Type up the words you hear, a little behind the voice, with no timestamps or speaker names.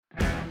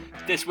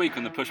This week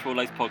on the Push Pull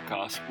Legs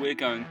podcast, we're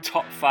going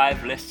top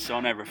 5 lists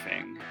on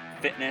everything,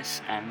 fitness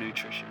and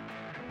nutrition.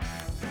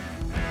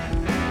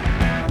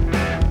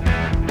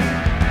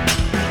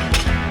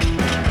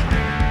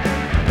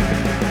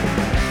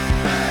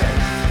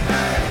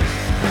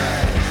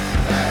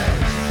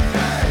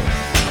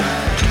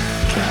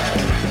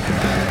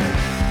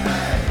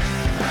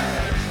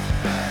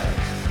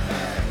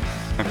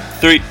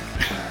 Three,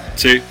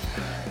 2,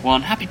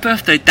 1. Happy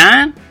birthday,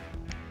 Dan!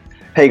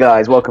 Hey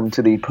guys, welcome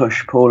to the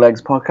Push Pull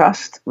Legs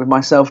podcast with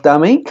myself,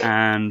 Dan Meek.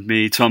 And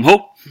me, Tom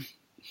Hall.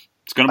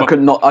 I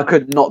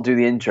could not do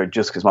the intro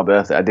just because my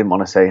birthday. I didn't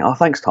want to say, "Oh,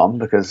 thanks, Tom,"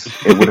 because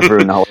it would have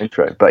ruined the whole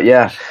intro. But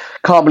yeah,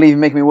 can't believe you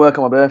make me work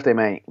on my birthday,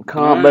 mate.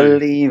 Can't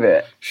believe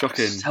it.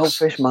 Shocking.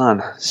 Selfish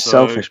man.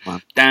 Selfish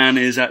man. Dan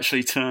is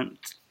actually turned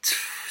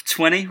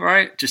 20,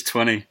 right? Just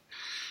 20.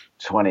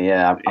 20,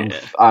 yeah.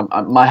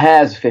 I'm my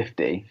hair's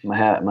 50. My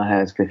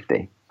hair's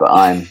 50, but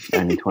I'm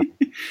only 20.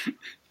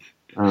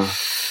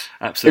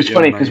 Absolutely. It's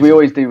funny because we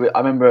always do. I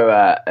remember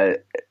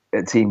at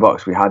Team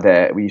Box we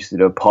used to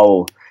do a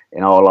poll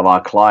in all of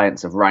our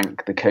clients of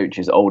rank the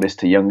coaches oldest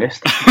to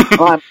youngest,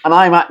 and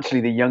I'm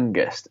actually the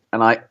youngest,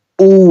 and I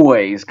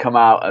always come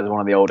out as one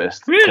of the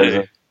oldest.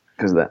 Really?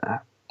 Because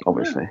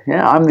obviously,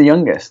 yeah, I'm the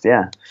youngest.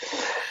 Yeah.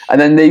 And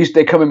then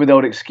they come in with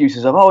old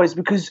excuses of, "Oh, it's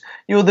because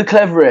you're the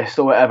cleverest"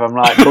 or whatever. I'm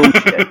like,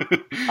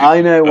 bullshit.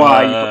 I know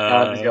why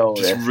you're the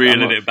oldest. Just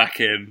reeling it back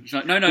in. It's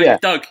like, no, yeah.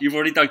 Doug, you've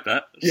already dug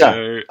that. Yeah.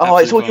 So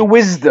it's all your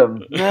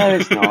wisdom. No,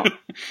 it's not.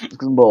 It's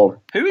because I'm bald.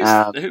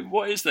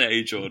 What is the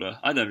age order?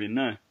 I don't even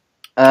know.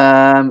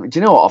 Do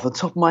you know what? Off the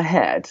top of my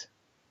head,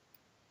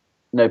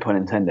 no pun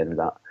intended with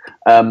that.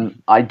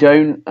 I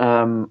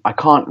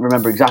can't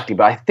remember exactly,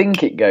 but I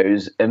think it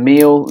goes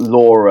Emil,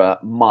 Laura,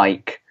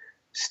 Mike,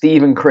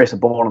 Steve and Chris are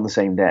born on the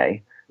same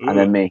day, and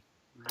then me.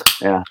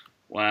 Yeah.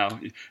 Wow.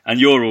 And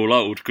you're all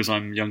old because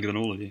I'm younger than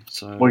all of you.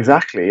 So. Well,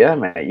 exactly. Yeah,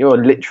 mate.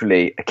 You're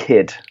literally a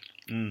kid.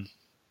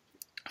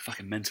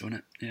 Fucking mental, isn't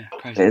it? Yeah,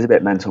 crazy. It is a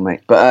bit mental,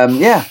 mate. But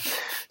yeah.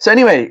 So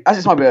anyway, as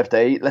it's my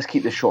birthday, let's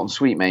keep this short and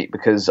sweet, mate.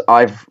 Because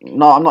I'm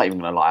not even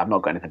gonna lie. I've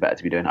not got anything better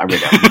to be doing. I really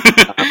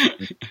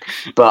haven't.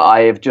 But I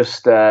have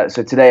just. So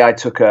today I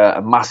took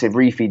a massive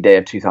refeed day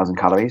of 2,000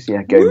 calories.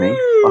 Yeah, go me.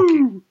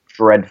 Fucking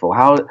dreadful.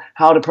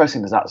 How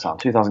depressing does that sound?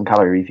 2,000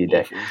 calorie refeed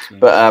day.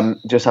 But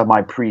just had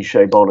my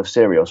pre-show bowl of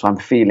cereal, so I'm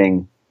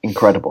feeling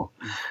incredible.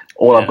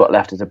 All I've got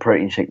left is a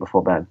protein shake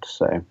before bed.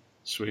 So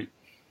sweet.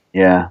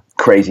 Yeah,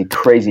 crazy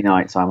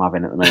nights I'm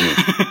having at the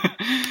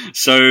moment.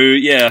 So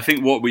yeah, I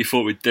think what we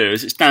thought we'd do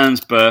is it's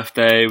Dan's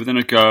birthday. We're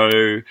gonna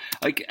go,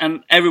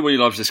 and everybody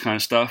loves this kind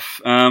of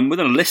stuff. We're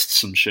gonna list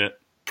some shit.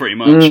 Pretty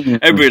much.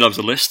 Everybody loves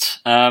a list.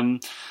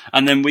 And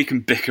then we can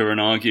bicker and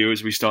argue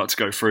as we start to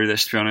go through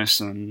this, to be honest,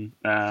 and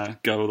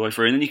go all the way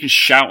through. And then you can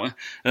shout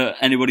at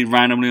anybody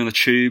randomly on the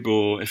tube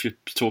or if you're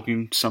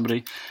talking to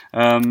somebody.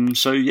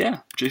 So yeah,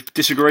 just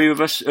disagree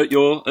with us at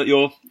your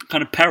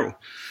kind of peril.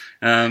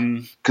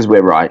 Because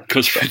we're right.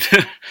 Because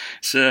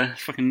it's a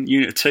fucking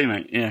unit of 2,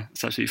 mate. Yeah,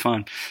 it's absolutely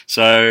fine.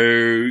 So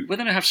we're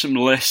going to have some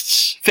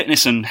lists,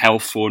 fitness and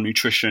health or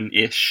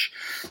nutrition-ish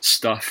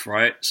stuff,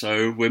 right?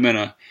 So we're going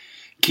to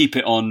keep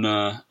it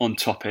on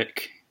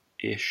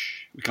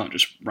topic-ish. We can't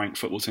just rank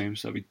football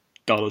teams. That'd be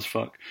dull as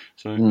fuck.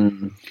 So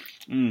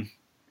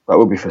that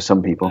would be for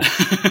some people.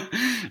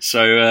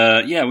 So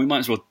yeah, we might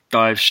as well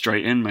dive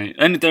straight in, mate.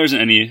 And there isn't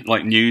any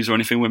news or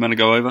anything we're meant to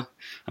go over.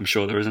 I'm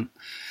sure there isn't.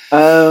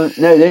 No,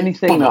 the only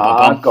thing that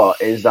I've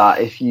got is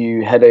that if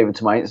you head over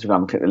to my Instagram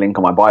and click the link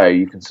on my bio,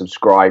 you can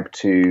subscribe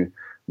to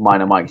mine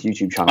and Mike's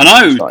YouTube channel.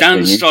 I know,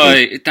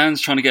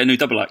 Dan's trying to get a new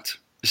double act.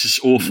 This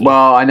is awful.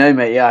 Well, I know,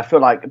 mate. Yeah, I feel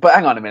like... But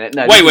hang on a minute.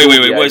 No,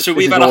 wait. So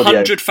we've had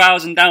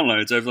 100,000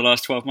 downloads over the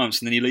last 12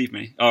 months and then you leave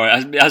me. All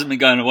right, it hasn't been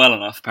going well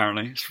enough,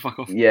 apparently. So fuck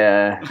off.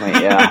 Yeah,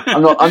 mate, yeah.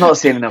 I'm not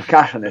seeing enough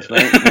cash on this,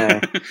 mate.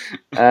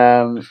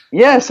 No.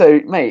 Yeah, so,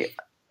 mate,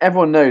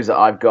 everyone knows that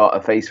I've got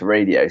a face for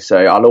radio, so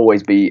I'll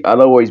always be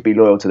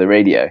loyal to the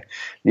radio,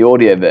 the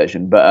audio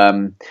version. But,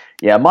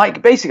 yeah,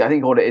 Mike, basically, I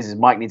think all it is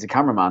Mike needs a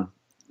cameraman.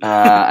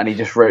 And he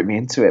just wrote me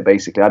into it,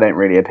 basically. I don't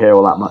really appear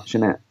all that much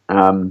in it.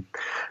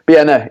 But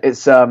yeah, no, it's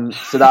so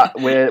that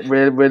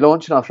we're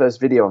launching our first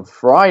video on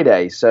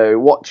Friday. So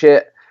watch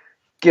it,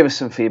 give us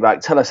some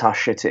feedback, tell us how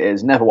shit it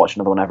is. Never watch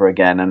another one ever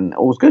again, and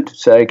all's good.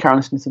 So carry on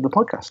listening to the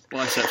podcast.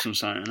 Biceps and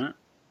something, isn't it?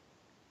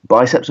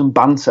 Biceps and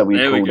banter, we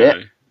called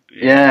it.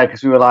 Yeah,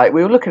 because we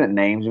were looking at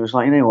names. It was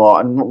like, you know what?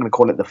 I'm not going to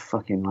call it the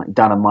fucking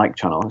Dan and Mike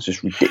channel. It's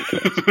just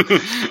ridiculous.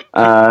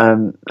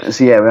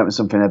 So yeah, we went with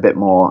something a bit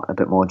more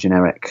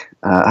generic,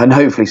 and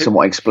hopefully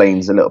somewhat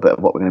explains a little bit of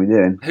what we're going to be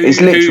doing.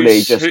 It's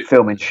literally just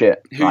filming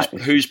shit.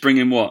 Who's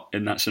bringing what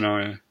in that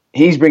scenario?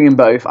 He's bringing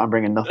both. I'm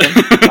bringing nothing.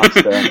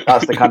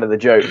 That's the kind of the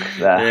joke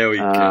there. There we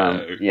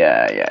go.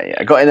 Yeah.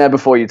 I got in there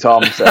before you,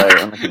 Tom. So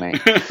unlucky me.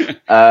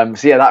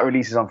 So yeah, that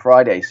releases on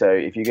Friday. So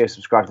if you go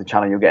subscribe to the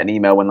channel, you'll get an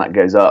email when that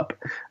goes up.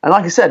 And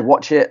like I said,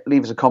 watch it,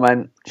 leave us a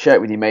comment, share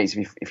it with your mates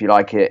if you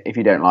like it. If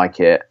you don't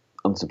like it,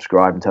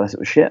 unsubscribe and tell us it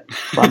was shit.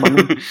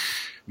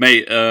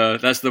 Mate,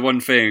 that's the one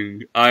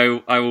thing I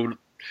will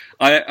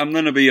I'm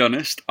going to be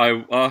honest.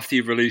 After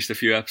you've released a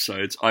few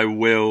episodes, I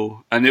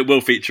will, and it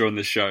will feature on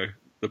this show,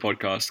 the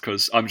podcast,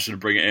 because I'm just going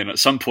to bring it in. At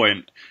some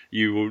point,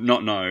 you will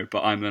not know,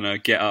 but I'm going to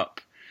get up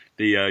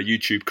the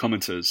YouTube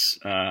commenters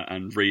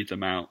and read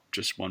them out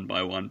just one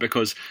by one,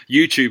 because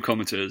YouTube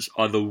commenters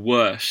are the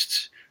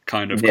worst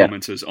kind of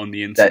commenters on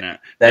the internet.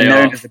 They're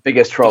known as the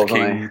biggest trolls,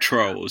 fucking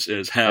trolls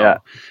as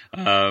hell.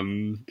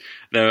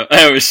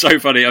 It was so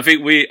funny. I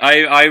think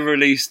I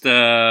released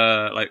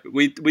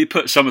we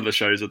put some of the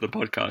shows of the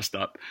podcast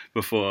up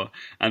before,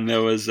 and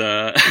there was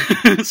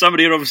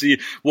somebody who obviously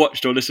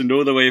watched or listened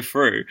all the way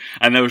through,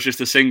 and there was just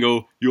a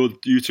single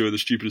you two are the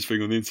stupidest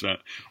thing on the internet.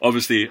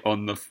 Obviously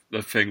on the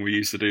thing we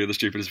used to do, the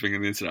stupidest thing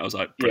on the internet. I was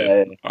like,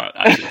 brilliant. All right,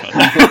 absolutely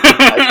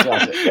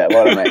fine. Yeah,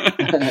 well done,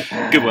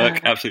 mate. Good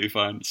work, absolutely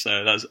fine.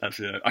 So that's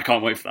absolutely. I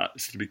can't wait for that.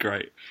 This is to be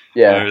great.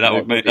 Yeah,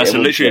 that's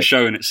literally a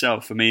show in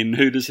itself. I mean,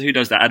 who does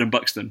that? Adam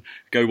Buxton.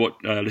 Go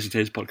listen to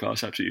his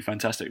podcast. Absolutely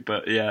fantastic.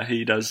 But yeah,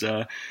 he does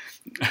a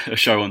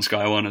show on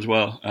Sky One as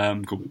well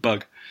called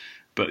Bug.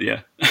 But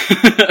yeah,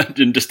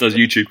 and just does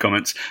YouTube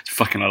comments. It's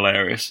fucking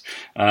hilarious.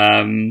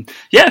 So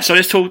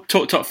let's talk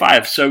top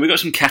 5. So we got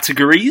some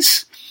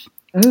categories.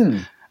 So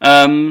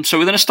we're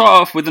going to start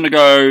off. We're going to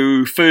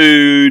go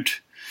food,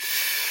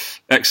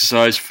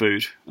 exercise,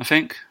 food. I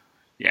think.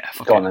 Yeah,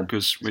 go on then.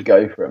 Because we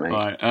go for it, mate.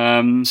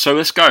 Right. So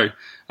let's go.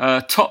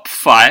 Top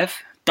 5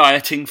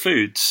 dieting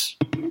foods.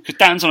 Because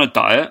Dan's on a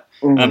diet.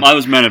 I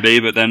was meant to be,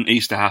 but then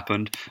Easter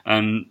happened,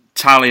 and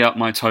tally up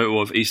my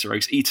total of Easter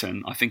eggs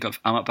eaten. I think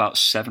I'm about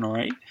 7 or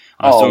 8.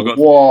 I've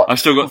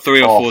still got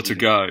 3 or 4 to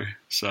go.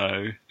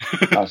 So,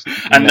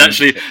 and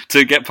actually,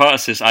 to get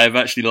past this, I have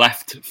actually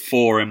left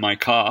 4 in my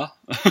car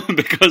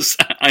because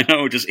I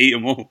know I'll just eat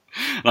them all.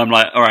 And I'm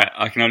like, all right,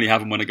 I can only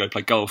have them when I go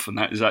play golf, and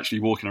that is actually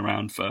walking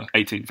around for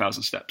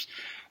 18,000 steps.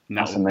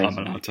 Now I'm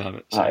allowed to have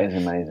it. So. That is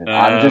amazing.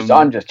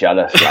 I'm just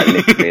jealous. Like,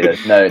 literally,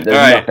 there's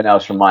nothing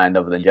else from my end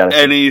other than jealousy.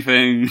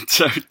 Anything.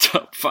 So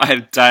top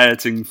 5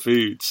 dieting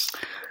foods.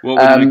 What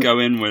we're going to go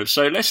in with.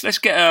 So let's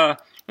get a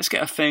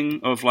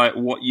thing of like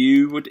what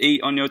you would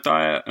eat on your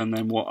diet, and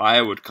then what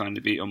I would kind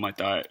of eat on my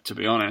diet. To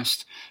be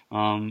honest,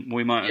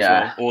 we might as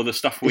well, or the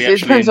stuff we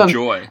actually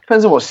enjoy.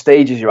 Depends on what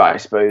stages you're at, I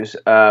suppose.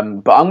 But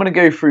I'm going to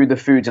go through the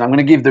foods, and I'm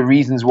going to give the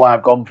reasons why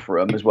I've gone for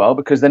them as well,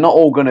 because they're not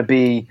all going to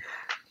be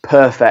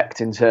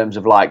perfect in terms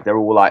of like they're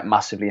all like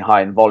massively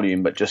high in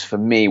volume, but just for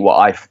me, what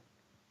I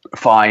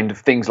find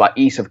things like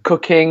ease of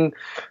cooking,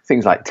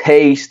 things like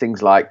taste,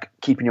 things like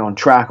keeping you on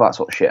track, all that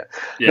sort of shit.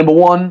 Yeah. Number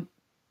 1,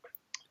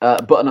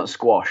 butternut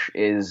squash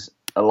is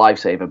a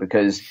lifesaver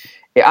because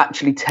it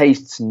actually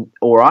tastes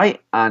all right,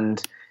 and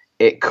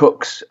it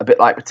cooks a bit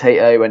like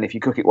potato, and if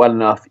you cook it well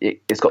enough,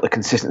 it's got the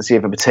consistency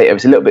of a potato.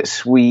 It's a little bit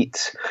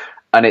sweet,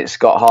 and it's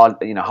got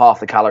half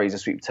the calories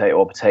of sweet potato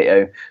or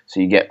potato, so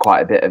you get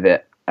quite a bit of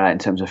it. In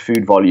terms of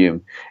food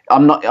volume,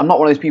 I'm not one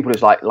of those people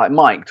who's like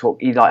Mike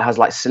he has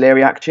like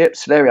celeriac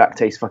chips. Celeriac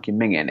tastes fucking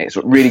minging. It's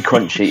really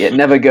crunchy. It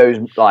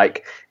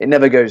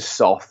never goes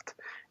soft.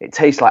 It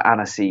tastes like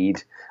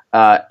aniseed.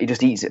 He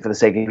just eats it for the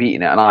sake of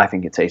eating it, and I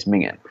think it tastes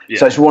minging. Yeah.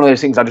 So it's one of those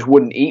things I just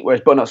wouldn't eat.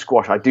 Whereas butternut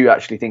squash, I do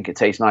actually think it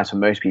tastes nice for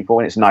most people,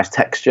 and it's a nice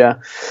texture.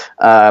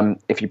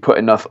 If you put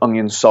enough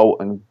onion,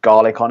 salt, and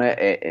garlic on it,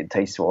 it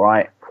tastes all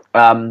right.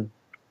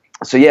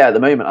 So yeah, at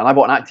the moment, and I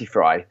bought an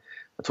ActiFry.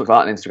 I talked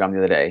about it on Instagram the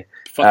other day.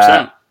 Fuck's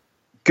that?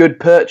 Good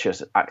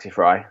purchase,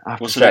 ActiFry.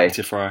 What's an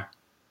ActiFry?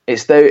 Have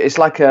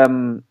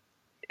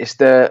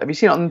you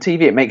seen it on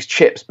TV? It makes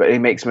chips, but it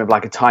makes them with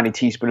like a tiny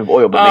teaspoon of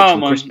oil, but makes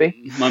them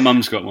crispy. My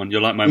mum's got one.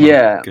 You're like my mum.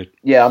 Yeah, good.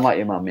 Yeah, I'm like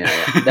your mum.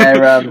 Yeah.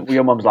 They're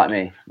your mum's like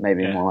me,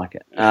 maybe more like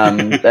it.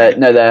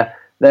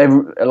 They're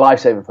a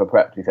lifesaver for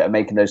prep. To be fair,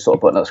 making those sort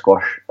of butternut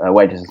squash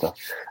wedges and stuff.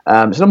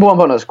 So number 1,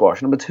 butternut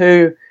squash. Number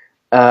 2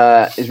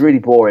 is really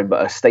boring,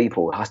 but a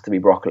staple has to be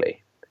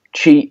broccoli.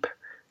 Cheap,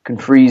 can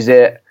freeze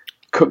it,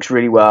 cooks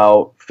really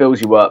well,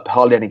 fills you up,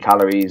 hardly any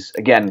calories.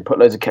 Again, put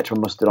loads of ketchup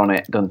and mustard on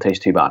it, doesn't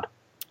taste too bad.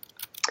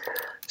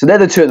 So they're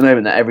the 2 at the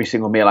moment that every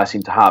single meal I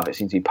seem to have, it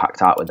seems to be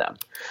packed out with them.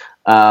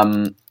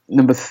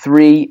 Number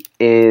 3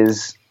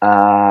 is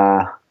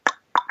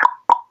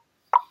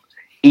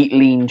eat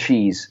lean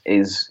cheese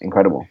is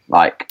incredible.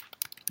 Like,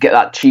 get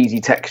that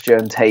cheesy texture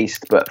and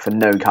taste, but for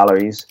no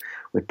calories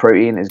with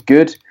protein is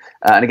good.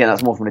 And again,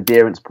 that's more from an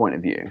adherence point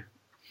of view.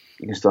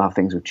 You can still have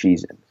things with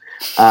cheese in.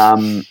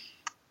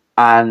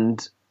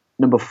 And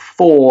number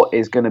 4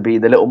 is going to be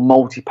the little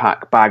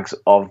multi-pack bags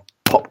of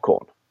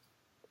popcorn.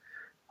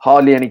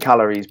 Hardly any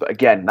calories, but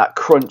again, that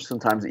crunch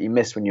sometimes that you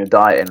miss when you're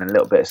dieting and a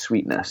little bit of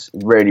sweetness.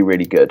 Really,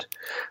 really good.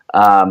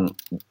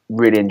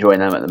 Really enjoying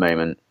them at the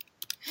moment.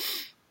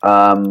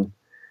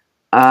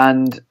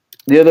 And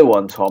the other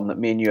one, Tom, that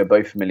me and you are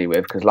both familiar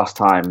with, because last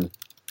time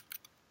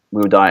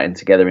we were dieting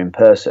together in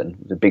person,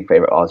 was a big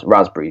favourite of ours,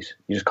 raspberries.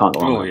 You just can't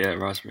go wrong. Oh, yeah,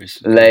 raspberries.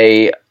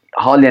 They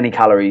hardly any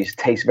calories,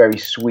 taste very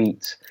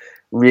sweet,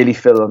 really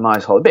fill a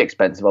nice hole. A bit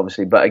expensive,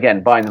 obviously, but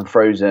again, buying them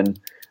frozen,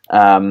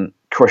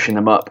 crushing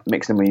them up,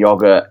 mixing them with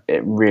yogurt,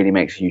 it really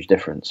makes a huge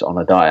difference on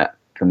a diet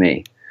for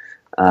me.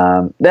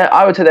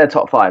 I would say they're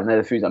top 5, and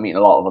they're the foods I'm eating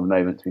a lot of at the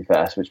moment, to be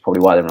fair, so it's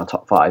probably why they're in the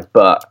top 5,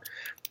 but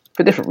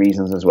for different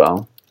reasons as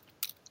well.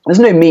 There's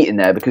no meat in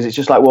there because it's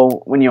just like,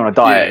 well, when you're on a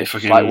diet, it's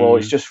like, well,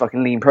 it's just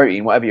fucking lean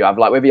protein, whatever you have.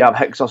 Like, whether you have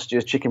hex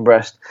sausages, chicken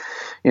breast,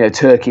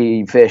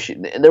 turkey, fish,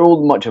 they're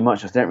all much of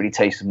muchness. They don't really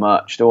taste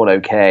much. They're all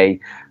okay.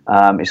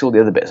 It's all the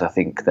other bits, I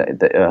think,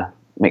 that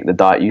make the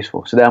diet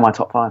useful. So they're my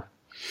top 5.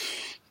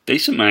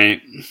 Decent,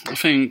 mate. I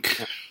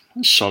think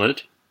that's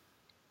solid.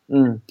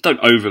 Don't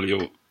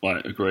overly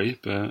agree,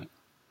 but...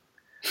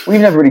 Well,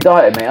 you've never really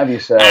dieted, mate, have you,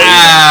 sir?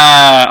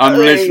 I'm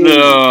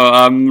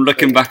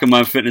looking back at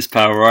my Fitness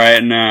Pal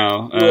right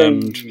now,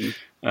 and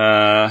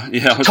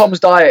Tom's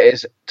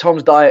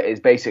diet is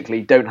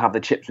basically don't have the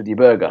chips with your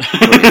burger.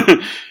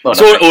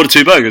 It's order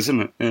 2 burgers,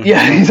 isn't it?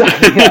 Yeah,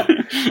 exactly. Yeah.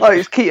 Oh,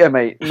 it's keto,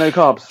 mate. No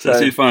carbs. So.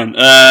 That's fine.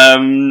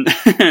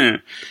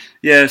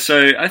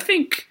 So I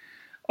think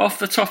off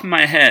the top of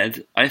my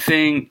head, I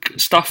think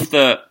stuff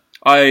that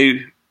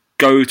I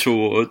go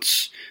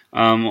towards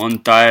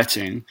on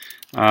dieting.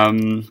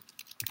 And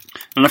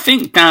I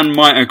think Dan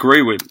might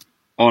agree with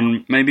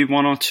on maybe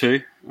 1 or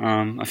 2.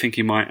 I think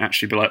he might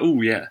actually be like,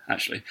 oh yeah,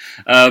 actually.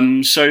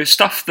 So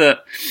stuff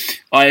that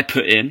I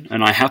put in,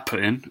 and I have put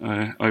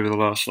in over the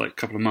last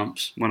couple of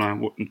months when I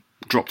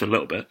dropped a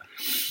little bit,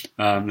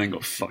 then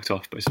got fucked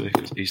off basically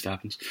because Easter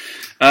happens.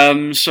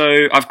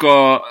 So I've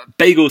got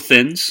bagel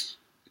thins.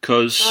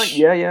 Good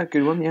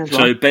one. Yeah.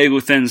 So bagel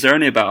thins, they're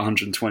only about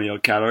 120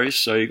 odd calories.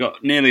 So you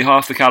got nearly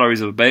half the calories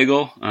of a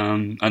bagel,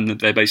 and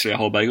they're basically a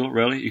whole bagel.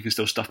 Really, you can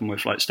still stuff them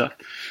with stuff,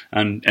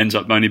 and ends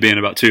up only being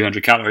about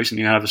 200 calories, and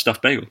you have a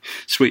stuffed bagel.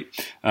 Sweet.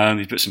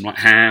 You put some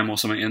ham or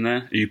something in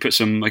there. You put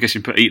some, I guess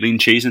you can put Eat Lean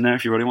cheese in there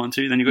if you really want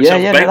to. Then you got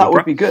yourself a bagel. That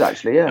would be good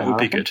actually. Yeah, that would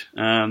be good.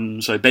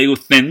 So bagel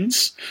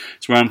thins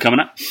is where I'm coming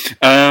at.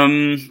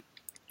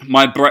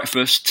 My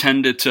breakfast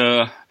tended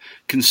to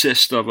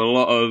consist of a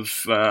lot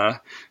of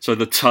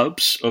the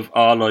tubs of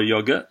Arla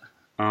yogurt,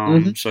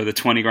 so the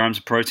 20 grams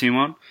of protein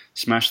one,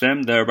 smash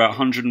them. They're about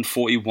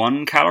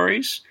 141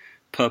 calories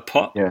per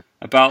pot. Yeah,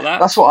 about that.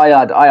 That's what I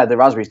had. I had the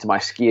raspberries to my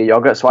Skyr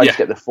yogurt, so I just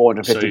get the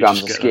 450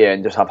 grams of Skyr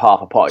and just have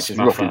half a pot, which is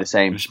roughly the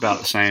same. It's about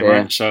the same,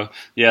 right? So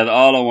yeah, the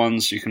Arla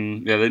ones you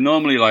can. Yeah, they're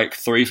normally like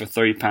 3 for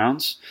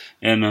 £3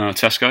 in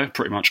Tesco,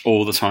 pretty much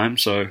all the time.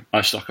 So I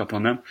stock up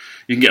on them.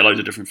 You can get loads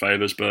of different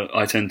flavors, but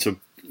I tend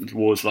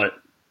towards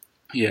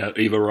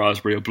either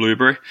raspberry or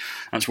blueberry.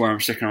 That's where I'm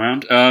sticking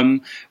around.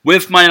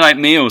 With my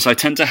meals, I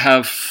tend to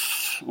have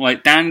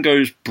Dan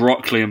goes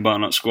broccoli and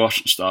butternut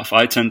squash and stuff.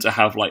 I tend to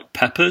have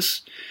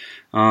peppers.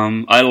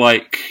 I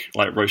like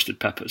roasted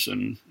peppers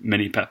and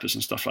mini peppers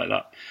and stuff like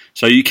that.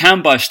 So you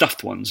can buy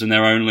stuffed ones, and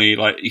they're only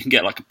you can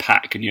get a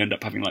pack, and you end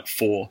up having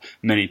 4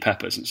 mini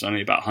peppers, and it's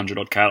only about 100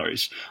 odd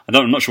calories.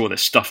 I'm not sure what they're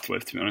stuffed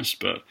with, to be honest,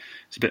 but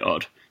it's a bit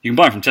odd. You can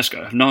buy them from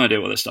Tesco. I have no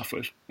idea what they're stuffed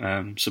with.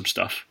 Some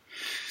stuff.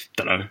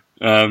 Don't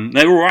know.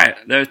 They're all right.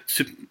 They're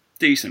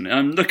decent.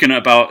 I'm looking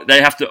at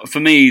they have to. For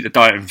me, the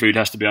dieting food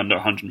has to be under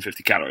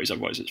 150 calories.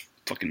 Otherwise, it's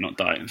fucking not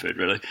dieting food.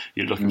 Really,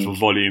 you're looking for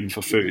volume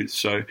for food.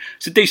 So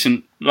it's a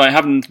decent.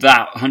 Having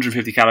that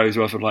 150 calories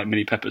worth of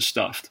mini peppers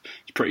stuffed.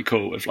 It's pretty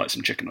cool with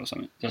some chicken or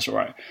something. That's all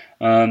right.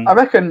 I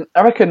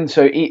reckon.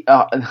 So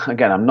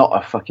again, I'm not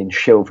a fucking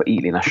shill for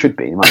Eat Lean. I should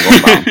be. You might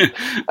as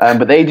well.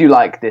 But they do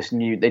this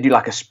new. They do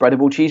a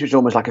spreadable cheese, which is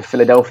almost like a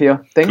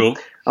Philadelphia thing. Cool.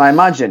 And I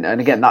imagine,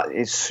 and again, that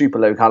is super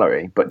low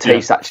calorie, but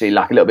tastes actually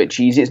a little bit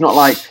cheesy. It's not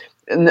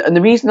and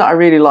the reason that I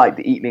really like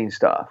the Eat Lean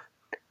stuff,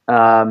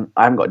 I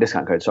haven't got a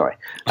discount code, sorry.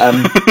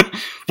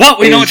 What?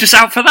 We're not just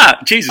out for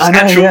that? Jesus,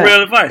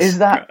 real advice. Is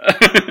that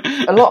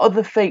a lot of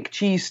the fake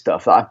cheese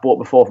stuff that I've bought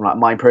before from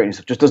My Protein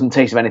stuff just doesn't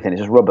taste of anything,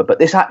 it's just rubber. But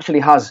this actually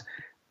has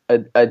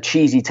a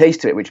cheesy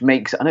taste to it, which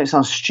makes, I know it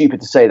sounds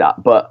stupid to say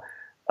that, but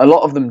a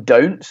lot of them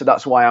don't. So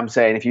that's why I'm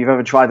saying if you've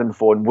ever tried them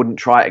before and wouldn't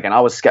try it again, I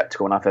was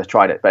skeptical when I first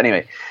tried it. But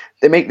anyway,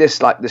 they make this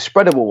the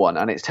spreadable one,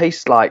 and it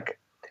tastes like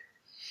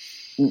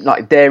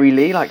Dairy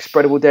Lee,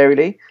 spreadable Dairy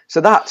Lee.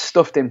 So that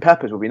stuffed in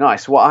peppers would be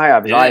nice. So what I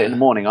have is in the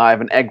morning I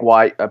have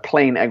a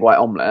plain egg white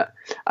omelette,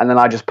 and then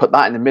I just put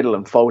that in the middle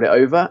and fold it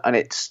over, and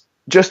it's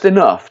just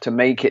enough to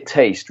make it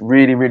taste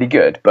really, really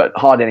good, but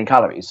hardly any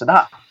calories. So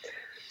that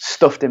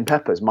stuffed in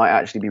peppers might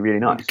actually be really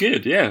nice.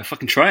 Good, yeah.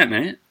 Fucking try it,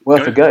 mate.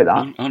 Worth a go,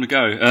 that. I want to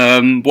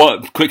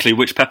go. Quickly,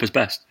 which pepper's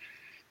best?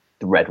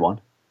 The red one.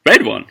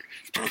 Red one?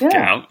 Get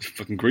out. It's a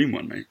fucking green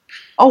one, mate.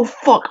 Oh,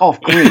 fuck off,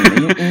 green.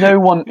 No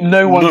one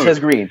says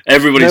green.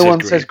 Everybody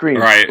says green.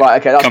 Right,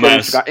 okay, that's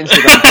going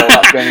Instagram poll.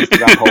 That's going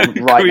Instagram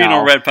poll right green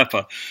now. Or red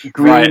pepper.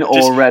 Green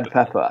or red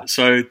pepper.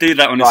 So do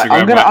that on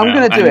Instagram I'm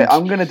gonna do it.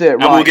 I'm going to do it right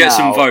now. And we'll get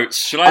some votes.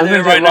 Should I do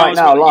it right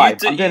now? Live.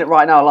 I'm doing it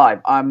right now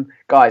live.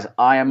 Guys,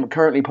 I am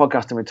currently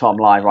podcasting with Tom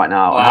live right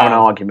now. I'm having an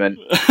argument.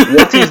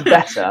 What is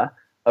better,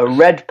 a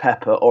red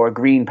pepper or a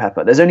green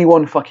pepper? There's only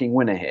one fucking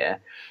winner here.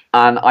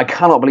 And I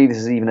cannot believe this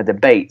is even a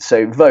debate.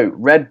 So vote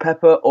red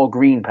pepper or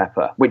green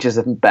pepper. Which is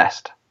the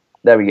best?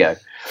 There we go.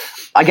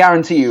 I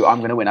guarantee you I'm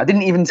going to win. I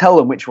didn't even tell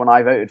them which one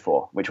I voted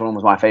for. Which one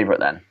was my favourite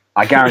then.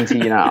 I guarantee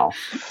you now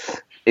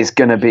it's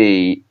going to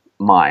be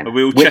mine.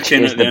 We'll check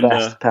in at the end.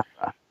 Best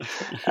pepper.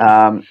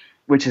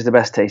 which is the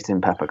best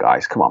tasting pepper,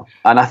 guys. Come on.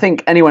 And I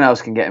think anyone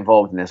else can get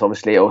involved in this.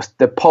 Obviously,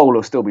 the poll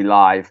will still be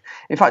live.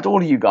 In fact,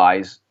 all of you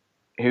guys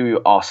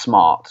who are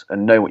smart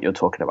and know what you're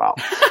talking about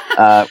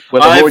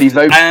will have already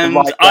voted and the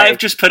right way. I've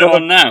just put it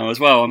on now as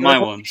well on my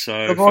one. So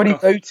I've already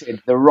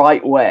voted the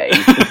right way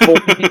before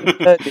we even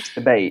heard this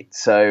debate,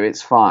 so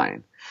it's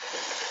fine.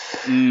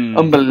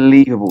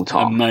 Unbelievable,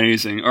 Tom.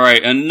 Amazing. All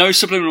right, and no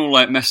subliminal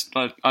mess.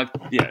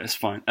 Yeah, it's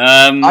fine.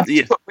 I've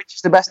just put which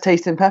is the best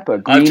tasting pepper,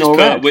 green or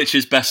red? Which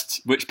is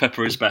best? Which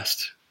pepper is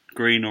best?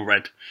 Green or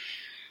red?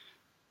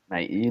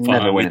 Mate, you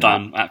never win. We're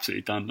done.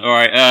 Absolutely done. All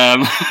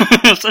right.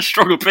 Such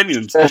strong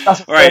opinions. That's a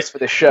first for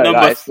the show.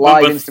 Number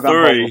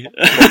three.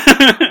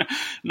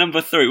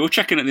 Number 3. We'll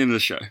check in at the end of the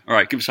show. All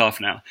right, give us half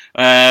an hour.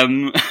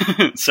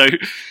 So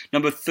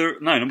number 4.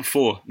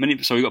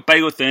 So we've got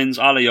bagel thins,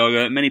 a la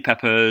yogurt, mini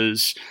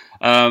peppers.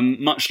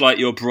 Much like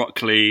your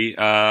broccoli,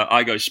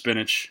 I go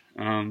spinach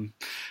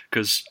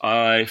because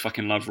I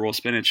fucking love raw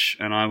spinach,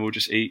 and I will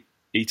just eat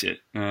it.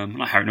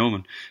 Like Harry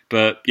Norman,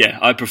 but yeah,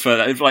 I prefer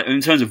that.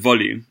 In terms of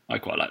volume, I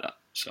quite like that.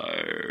 So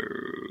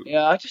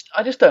yeah, I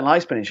just don't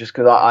like spinach just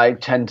because I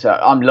tend to.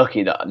 I'm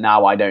lucky that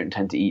now I don't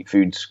tend to eat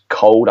foods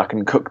cold. I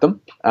can cook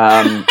them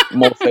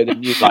more so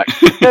than you like.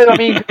 No, I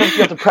mean, because you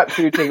have to prep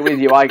food, take it with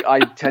you. I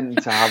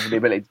tend to have the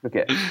ability to cook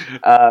it,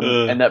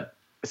 and that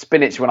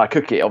spinach when I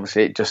cook it,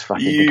 obviously it just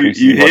fucking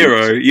decreases. You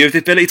hero, you have the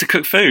ability to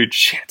cook food.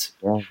 Shit.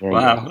 Yeah,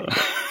 wow.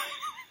 Yeah.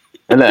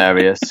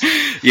 Hilarious.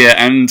 Yeah,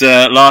 and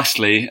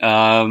lastly,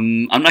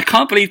 and I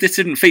can't believe this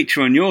didn't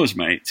feature on yours,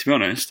 mate, to be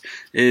honest,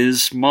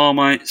 is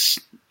Marmite's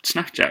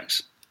Snack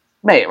Jacks.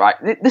 Mate, right,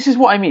 this is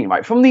what I mean,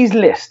 right? From these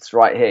lists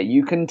right here,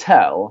 you can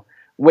tell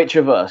which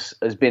of us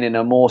has been in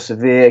a more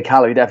severe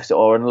calorie deficit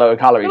or in lower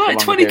calories. Like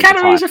 20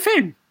 calories a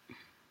thing.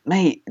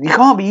 Mate, you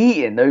can't be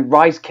eating those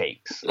rice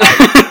cakes.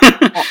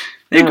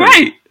 They're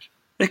great.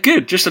 They're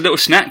good. Just a little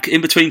snack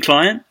in between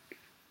client.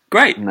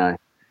 Great. No.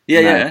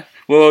 Yeah.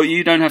 Well,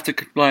 you don't have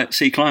to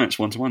see clients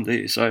one-to-one, do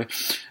you? So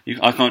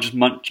I can't just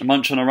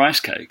munch on a rice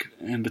cake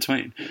in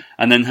between,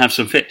 and then have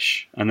some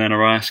fish, and then a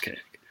rice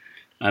cake,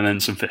 and then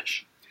some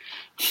fish.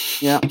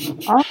 Yeah.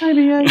 Oh,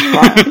 maybe you're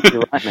right.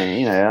 You're right,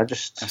 mate. I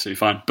just absolutely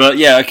fine. But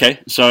yeah, okay.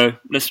 So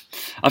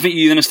I think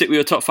you're going to stick with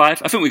your top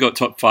 5. I think we got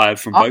top 5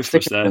 from both of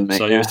us there. Them, mate,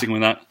 so you're sticking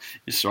with that.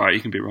 It's all right.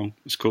 You can be wrong.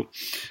 It's cool.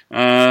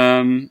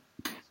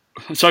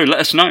 So let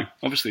us know.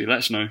 Obviously, let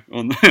us know.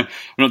 We're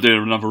not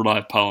doing another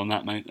live poll on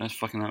that, mate. That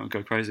would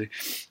go crazy.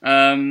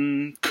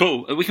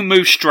 Cool. We can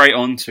move straight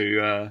on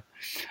to,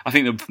 I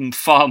think, the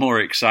far more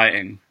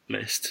exciting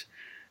list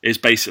is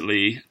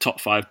basically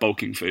top 5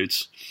 bulking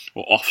foods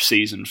or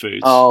off-season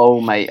foods. Oh,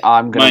 mate,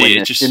 I'm going to win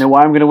this. You know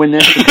why I'm going to win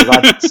this? Because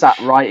I've sat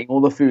writing all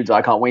the foods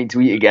I can't wait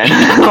to eat again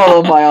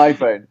on my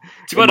iPhone.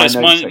 To be honest,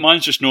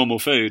 mine's just normal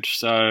food.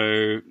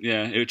 So,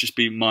 yeah, it would just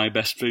be my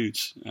best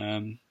foods.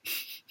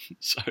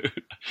 So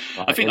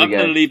right, I think I'm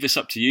going to leave this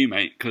up to you,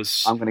 mate,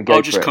 because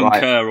I'll just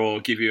concur or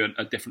give you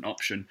a different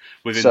option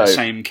within the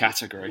same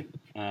category.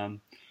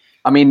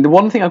 I mean, the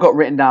one thing I've got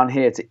written down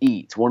here to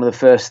eat, one of the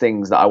first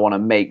things that I want to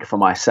make for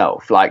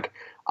myself,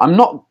 I'm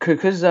not,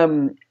 because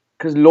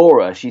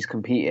Laura, she's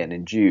competing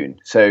in June,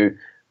 so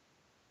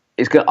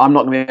I'm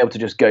not going to be able to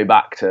just go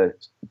back to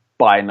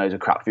buying loads of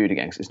crap food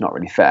again, because it's not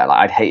really fair.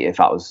 I'd hate it if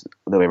that was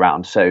the way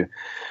around. So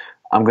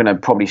I'm going to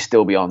probably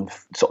still be on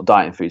sort of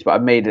dieting foods, but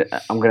I'm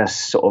going to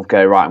sort of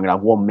go, right, I'm going to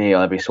have one meal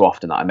every so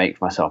often that I make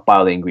for myself, buy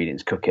all the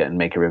ingredients, cook it, and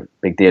make a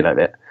big deal of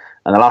it.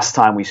 And the last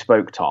time we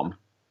spoke, Tom,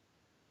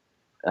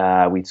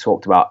 we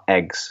talked about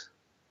eggs.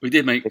 We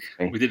did make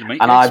and eggs.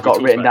 I've got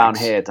written down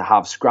here to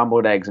have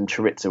scrambled eggs and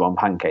chorizo on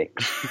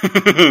pancakes.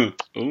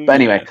 But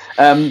anyway,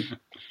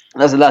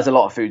 there's a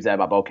lot of foods there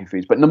about bulking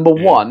foods. But number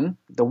one,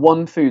 the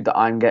one food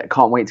that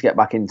can't wait to get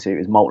back into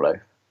is malt loaf.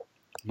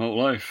 Malt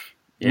loaf.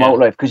 Yeah. Malt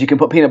loaf, because you can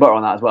put peanut butter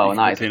on that as well, and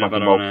that is peanut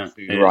butter on it.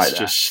 It's right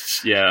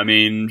just there. Yeah. I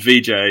mean,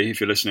 VJ, if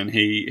you're listening,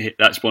 he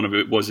that's one of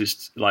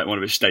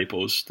his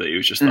staples that he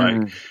was just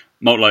like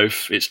malt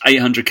loaf. It's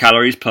 800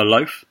 calories per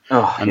loaf,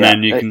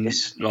 then you can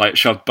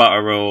shove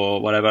butter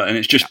or whatever, and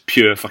it's just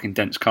pure fucking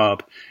dense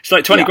carb. It's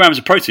like 20 grams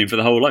of protein for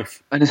the whole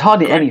loaf, and there's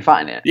hardly any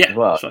fat in it. Yeah, as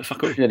well. It's like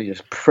fuck all. It's really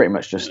just pretty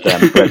much just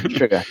bread and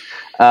sugar.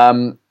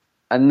 And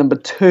number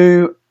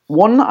 2.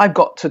 One that I've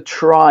got to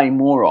try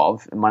more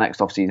of in my next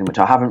off-season, which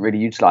I haven't really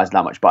utilised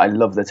that much, but I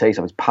love the taste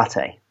of, is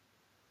pate.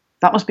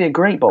 That must be a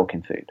great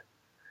bulking food.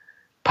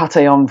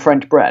 Pate on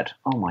French bread.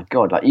 Oh my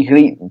God, you can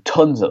eat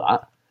tons of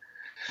that.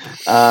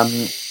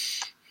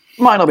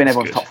 Might not be in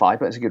everyone's top 5,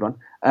 but it's a good one.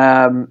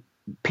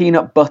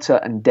 Peanut butter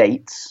and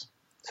dates.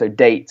 So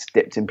dates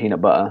dipped in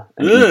peanut butter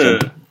and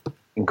eaten.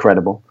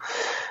 Incredible.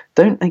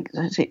 Don't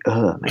say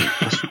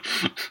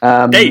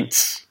mate.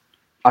 Dates.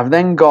 I've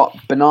then got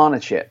banana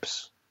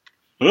chips.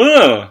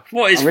 Ugh,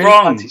 what is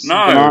wrong? No.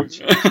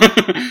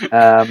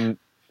 I don't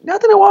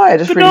know why. I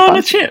just banana really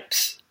fancy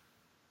chips.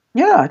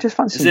 Yeah, I just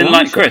fancy. Is it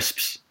like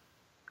crisps?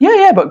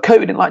 Yeah, but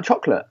coated in like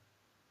chocolate.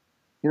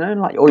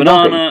 Or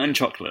banana and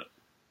chocolate.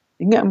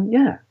 You can get them.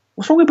 Yeah.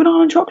 What's wrong with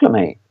banana and chocolate,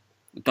 mate?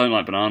 I don't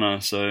like banana,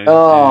 so.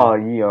 Oh,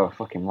 you're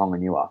fucking wrong,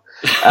 and you are.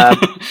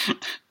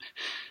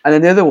 And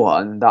then the other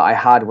one that I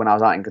had when I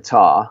was out in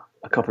Qatar,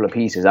 a couple of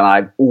pieces, and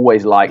I've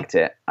always liked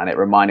it, and it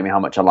reminded me how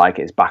much I like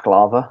it, is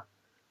baklava.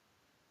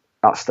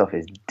 That stuff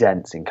is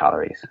dense in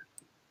calories.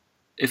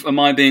 Am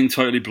I being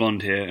totally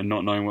blonde here and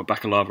not knowing what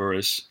baklava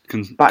is?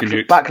 Can you...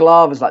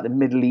 Baklava is like the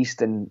Middle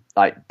Eastern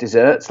like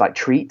desserts, like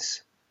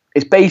treats.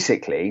 It's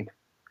basically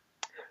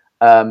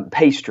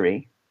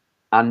pastry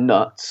and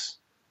nuts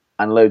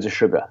and loads of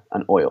sugar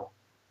and oil.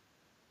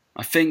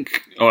 I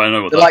think. Oh, I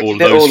know what all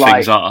those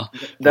things are.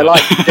 They're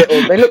like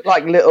little, they look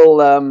like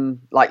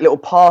little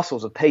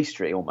parcels of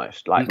pastry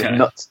almost, like with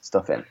nuts and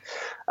stuff in.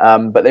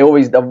 But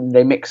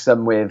they mix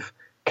them with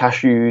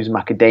cashews,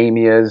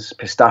 macadamias,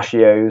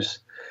 pistachios,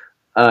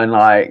 and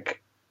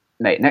like,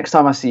 Nate, next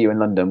time I see you in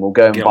London, we'll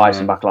go and buy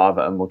some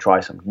baklava and we'll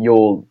try some.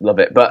 You'll love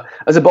it. But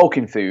as a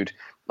bulking food,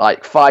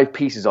 like 5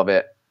 pieces of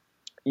it,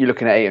 you're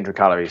looking at 800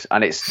 calories,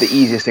 and it's the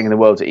easiest thing in the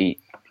world to eat.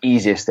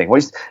 Easiest thing. Well,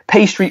 it's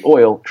pastry,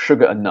 oil,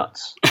 sugar, and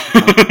nuts.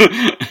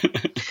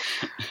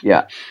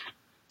 Yeah.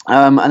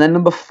 And then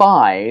number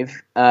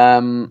 5,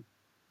 one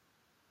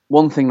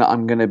thing that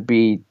I'm going to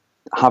be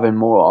having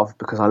more of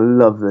because I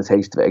love the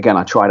taste of it. Again,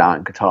 I tried it out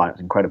in Qatar. It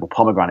was incredible.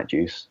 Pomegranate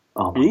juice.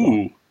 Oh my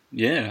God.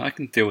 Yeah, I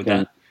can deal with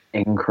that.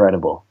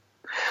 Incredible.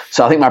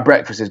 So I think my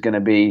breakfast is going to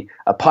be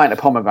a pint of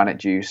pomegranate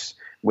juice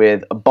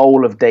with a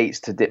bowl of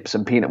dates to dip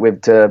some peanut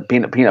butter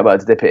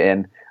to dip it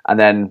in, and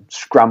then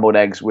scrambled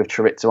eggs with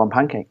chorizo on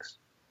pancakes.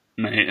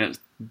 Mate, it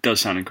does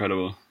sound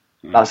incredible.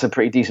 That's a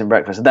pretty decent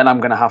breakfast. And then I'm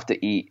going to have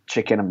to eat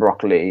chicken and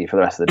broccoli for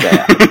the rest of the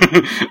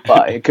day.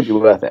 But it could be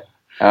worth it.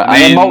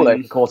 And then Molo,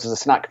 of course, is a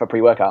snack for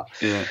pre-workout.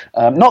 Yeah.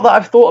 Not that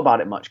I've thought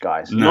about it much,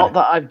 guys. No. Not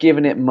that I've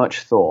given it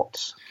much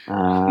thought.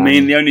 I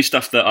mean, the only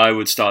stuff that I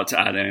would start to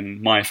add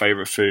in, my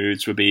favourite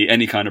foods, would be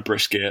any kind of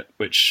brisket,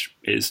 which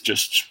is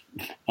just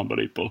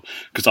unbelievable,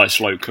 because I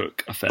slow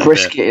cook a fair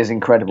brisket bit. Is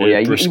incredible,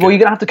 yeah. Well, you're going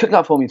to have to cook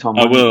that for me, Tom.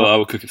 I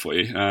will cook it for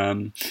you.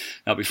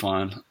 That'll be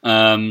fine.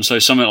 So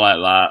something like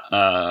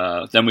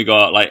that. Then we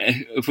got, like,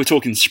 if we're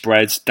talking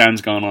spreads,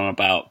 Dan's going on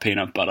about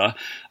peanut butter.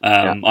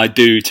 I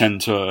do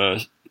tend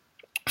to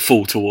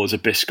fall towards a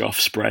Biscoff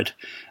spread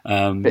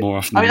more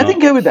often than not. I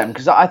didn't go with them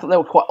because I thought they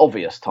were quite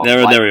obvious, Tom.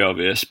 They're very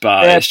obvious,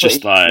 but it's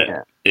just like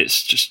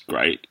it's just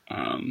great.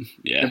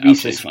 The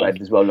Reese's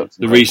spread as well looks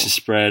incredible. The Reese's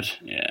spread,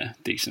 yeah,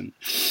 decent.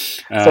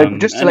 So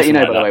just to let you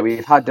know, by the way,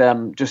 we've had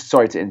just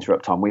sorry to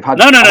interrupt, Tom. We've had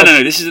no.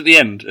 This is at the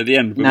end. At the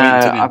end, we're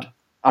waiting to the end.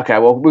 Okay,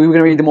 well, we're going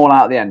to read them all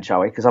out at the end, shall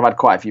we? Because I've had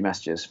quite a few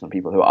messages from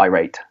people who are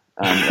irate.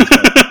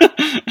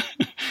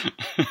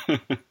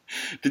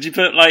 Did you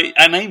put like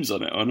our names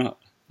on it or not?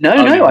 No,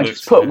 I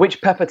just put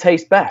which pepper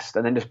tastes best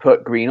and then just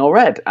put green or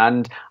red.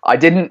 And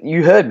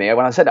you heard me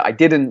when I said it, I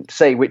didn't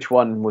say which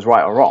one was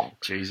right or wrong.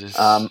 Jesus.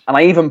 And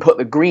I even put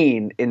the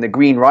green in the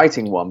green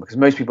writing one because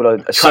most people are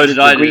attracted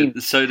to the green.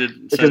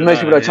 Most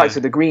people are attracted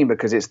to the green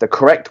because it's the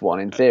correct one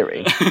in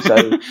theory.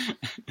 So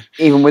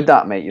even with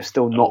that, mate, you're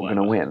still not going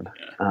to win.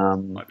 Yeah.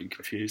 Might be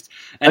confused.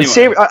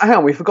 Anyway. And hang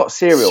on, we forgot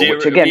cereal,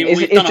 which again is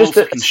just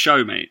a fucking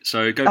show, mate.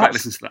 So go back and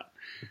listen to that.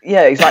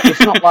 Yeah, exactly.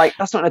 It's not like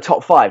that's not in the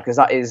top 5 because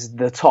that is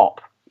the top.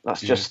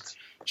 That's just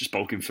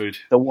bulking food.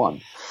 The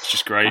one. It's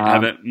just great.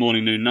 Have it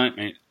morning, noon, night,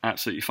 mate.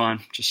 Absolutely fine.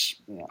 Just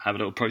have a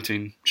little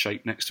protein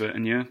shake next to it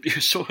and you're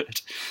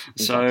sorted.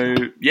 So,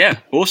 yeah,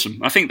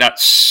 awesome. I think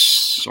that's...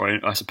 Sorry,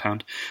 that's a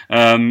pound. We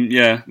can...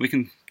 Yeah,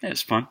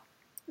 it's fine.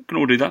 We can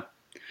all do that.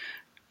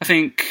 I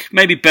think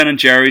maybe Ben &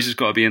 Jerry's has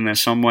got to be in there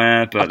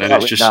somewhere, but then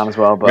it's just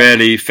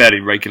really fairly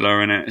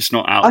regular in it. It's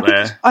not out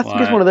there. I think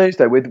it's one of those,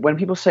 though, when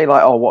people say,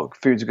 like, oh, what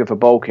foods are good for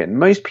bulking,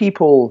 most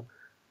people...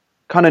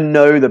 kind of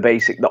know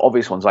the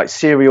obvious ones like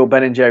cereal,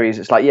 Ben & Jerry's.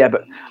 It's like, yeah,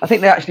 but I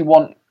think they actually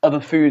want other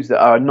foods that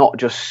are not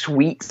just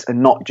sweet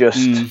and not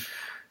just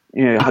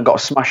I've got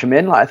to smash them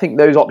in. Like I think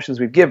those options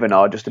we've given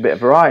are just a bit of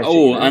variety.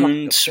 Oh,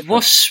 and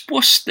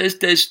what's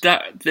there's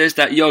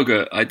that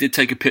yogurt. I did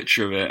take a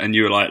picture of it, and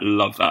you were like,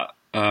 love that.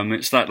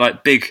 It's that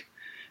like big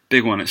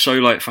one. It's so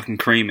like fucking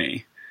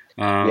creamy.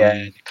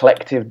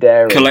 Collective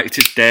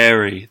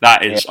Dairy.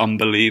 That is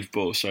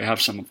unbelievable. So have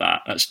some of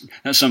that. That's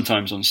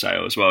sometimes on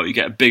sale as well. You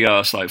get a big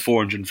ass like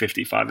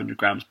 450, 500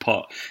 grams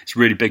pot. It's a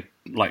really big,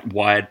 like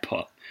wide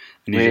pot.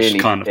 And you just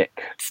kind thick,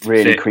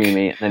 really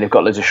creamy. And then they've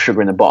got loads of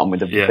sugar in the bottom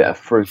with a bit of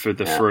fruit. For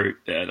the fruit.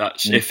 Yeah,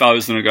 that's if I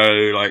was going to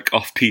go like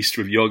off piste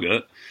with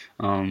yogurt,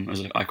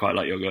 as I quite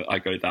like yogurt, I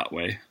go that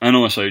way. And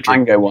also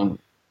drink Mango one.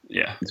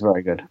 Yeah. It's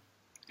very good.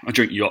 I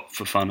drink yacht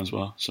for fun as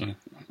well, so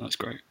that's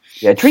great.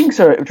 Yeah, drinks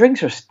are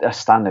a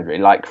standard,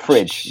 really. Like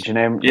fridge, do you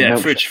know? Yeah,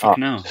 fridge.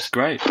 Fucking hell, it's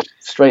great.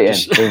 Straight in.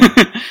 It's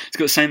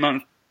got the same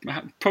amount.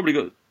 Probably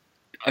got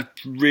a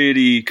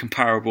really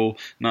comparable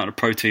amount of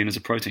protein as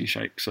a protein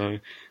shake. So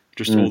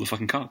just all the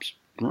fucking carbs.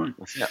 Right.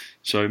 Yeah.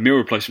 So meal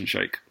replacement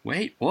shake.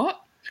 Wait,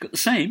 what? It's got the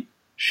same.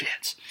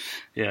 Shit.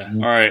 Yeah.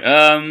 All right.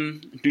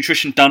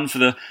 Nutrition done for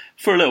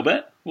a little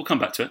bit. We'll come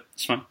back to it.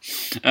 It's fine.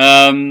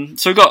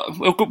 So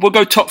we'll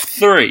go top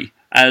 3.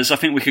 As I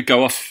think we could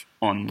go off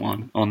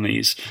on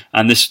these,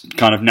 and this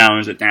kind of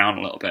narrows it down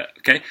a little bit.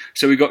 Okay,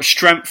 so we've got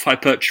strength,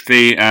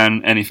 hypertrophy,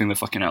 and anything the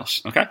fucking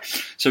else. Okay,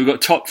 so we've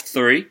got top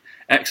 3.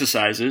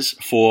 exercises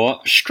for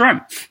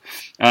strength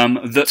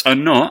that are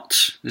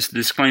not, this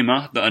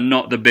disclaimer, that are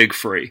not the big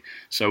three.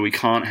 So we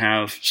can't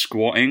have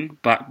squatting,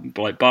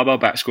 like barbell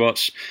back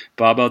squats,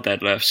 barbell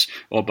deadlifts,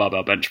 or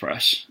barbell bench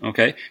press.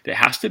 Okay, there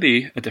has to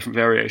be a different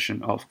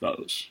variation of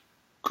those.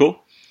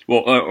 Cool?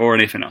 Well, or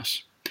anything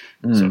else.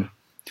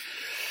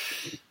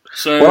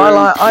 So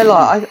well,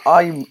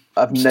 I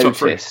have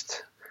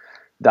noticed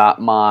that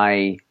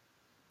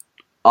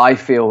I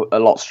feel a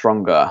lot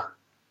stronger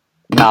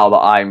now that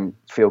I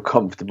feel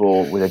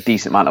comfortable with a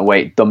decent amount of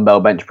weight dumbbell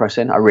bench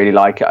pressing. I really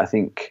like it. I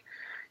think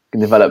you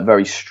can develop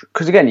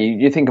because again,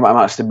 you think about the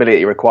amount of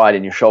stability required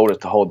in your shoulders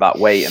to hold that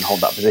weight and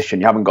hold that position.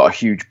 You haven't got a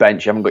huge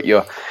bench. You haven't got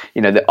your,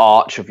 the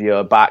arch of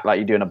your back like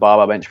you do in a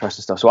barbell bench press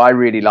and stuff. So I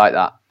really like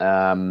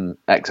that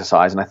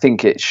exercise, and I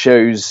think it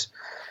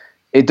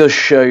does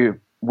show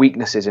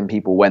weaknesses in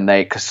people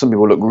because some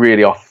people look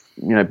really off,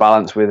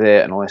 balance with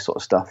it and all this sort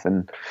of stuff.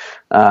 And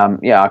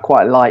I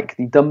quite like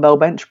the dumbbell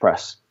bench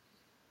press.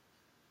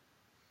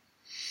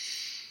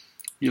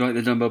 You like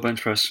the dumbbell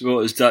bench press? Well,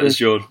 is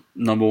your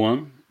number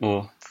one,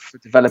 or for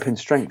developing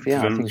strength?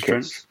 Yeah,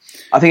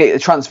 I think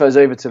it transfers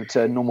over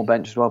to normal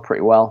bench as well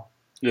pretty well.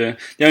 Yeah,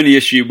 the only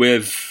issue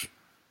with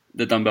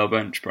the dumbbell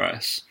bench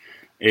press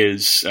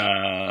is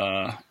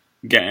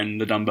getting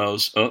the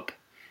dumbbells up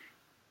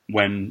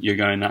when you're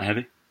going that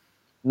heavy.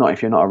 Not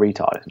if you're not a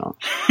retard, it's not.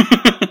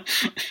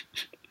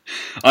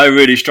 I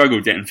really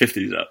struggled getting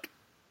 50s up.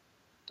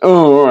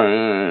 Oh,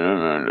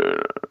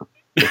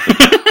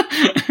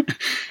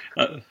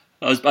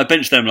 I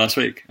benched them last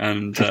week,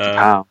 and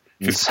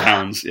 50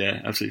 pounds,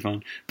 yeah, absolutely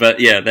fine. But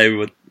yeah,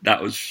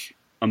 that was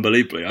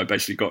unbelievably. I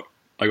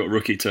got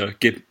Rookie to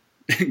give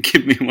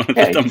me one of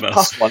the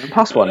dumbbells.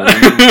 Pass one.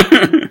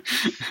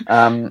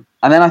 And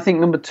then I think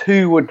number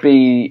 2 would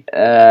be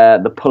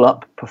the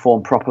pull-up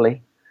performed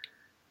properly.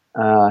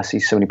 I see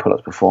so many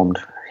pull-ups performed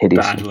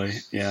hideously. Badly,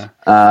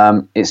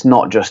 yeah. It's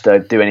not just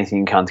do anything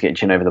you can to get your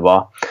chin over the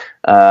bar.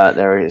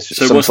 There is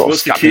some sort of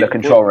scapular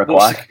control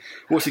required.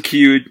 What's the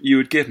key you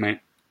would give, mate?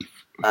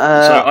 So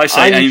I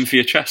say aim for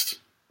your chest.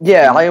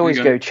 Yeah, I always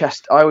go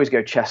chest. I always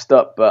go chest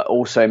up, but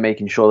also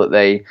making sure that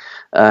they,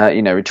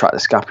 retract the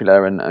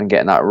scapula and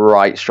getting that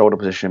right shoulder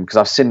position. Because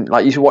I've seen,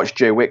 like, you should watch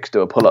Joe Wicks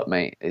do a pull-up,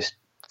 mate. It's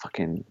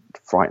fucking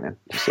frightening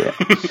to see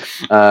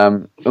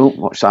it.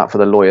 Watch out for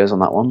the lawyers on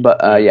that one.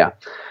 But yeah,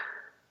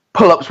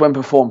 pull-ups when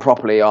performed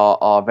properly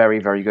are very,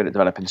 very good at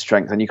developing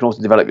strength, and you can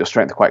also develop your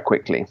strength quite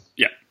quickly.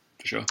 Yeah.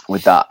 For sure.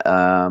 With that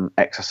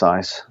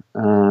exercise.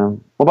 What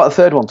about the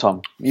third one,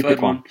 Tom? You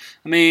pick one.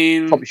 I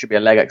mean, probably should be a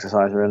leg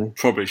exercise, really.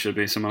 Probably should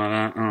be something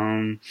like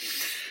that.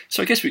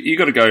 So I guess you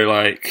got to go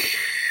like,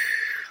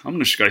 I'm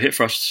gonna just go hip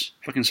thrusts,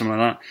 fucking something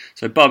like that.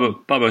 So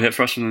barbell hip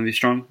thrusts are gonna be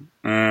strong.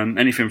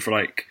 Anything for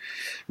like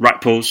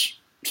rack pulls,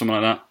 something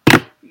like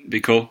that,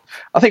 be cool.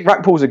 I think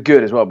rack pulls are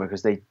good as well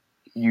because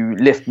you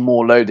lift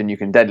more load than you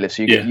can deadlift,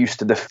 so you get used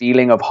to the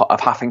feeling of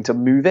having to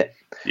move it.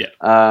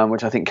 Yeah.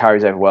 Which I think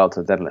carries over well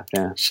to the deadlift.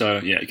 Yeah. So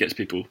yeah, it gets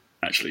people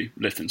actually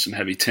lifting some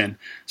heavy tin.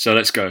 So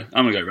let's go.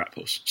 I'm gonna go rack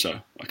pulls. So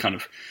I kind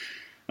of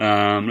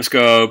let's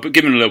go, but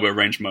give them a little bit of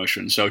range of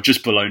motion. So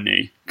just below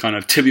knee, kind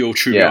of tibial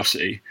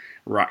tuberosity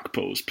rack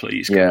pulls,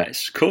 please,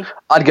 guys. Cool.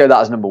 I'd go that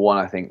as number 1.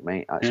 I think,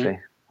 mate. Actually,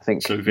 I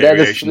think so they're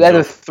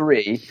the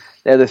three.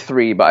 They're the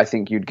 3, but I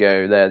think you'd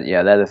go there.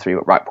 Yeah, they're the 3.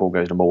 But rack pull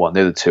goes number 1.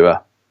 The other 2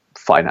 are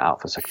fighting it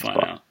out for second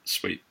spot. Out.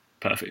 Sweet.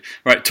 Perfect.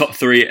 Right, top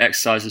 3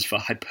 exercises for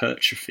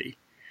hypertrophy.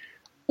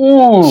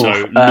 Ooh,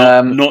 so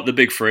not the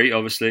big 3,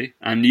 obviously.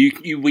 And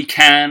we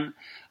can,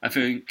 I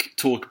think,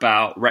 talk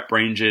about rep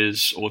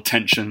ranges or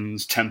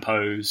tensions,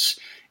 tempos,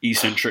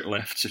 eccentric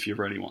lifts if you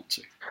really want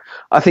to.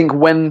 I think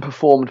when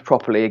performed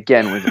properly,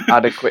 again, with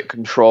adequate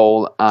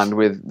control and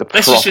with the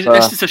proper...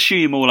 Let's just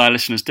assume all our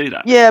listeners do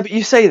that. Yeah, but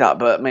you say that,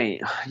 but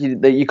mate,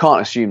 you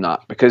can't assume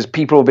that because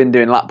people have been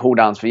doing lat pull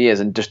downs for years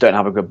and just don't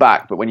have a good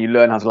back. But when you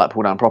learn how to lat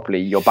pull down properly,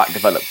 your back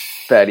develops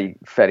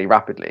fairly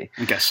rapidly.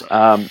 I guess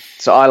so.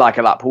 So I like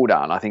a lat pull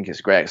down. I think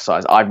it's a great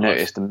exercise. I've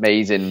noticed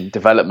amazing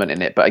development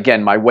in it. But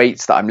again, my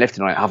weights that I'm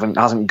lifting on it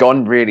hasn't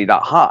gone really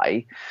that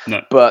high.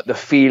 No. But the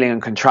feeling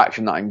and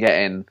contraction that I'm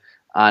getting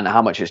and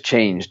how much it's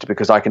changed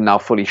because I can now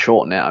fully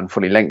shorten it and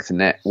fully lengthen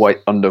it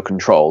under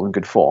control in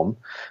good form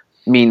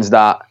means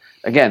that,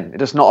 again,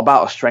 it's not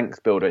about a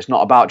strength builder. It's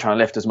not about trying to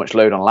lift as much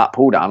load on a lat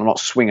pull down. I'm not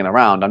swinging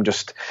around. I'm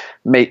just,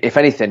 if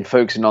anything,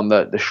 focusing on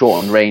the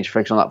short and range,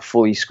 focusing on that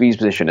fully squeezed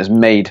position has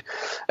made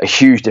a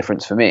huge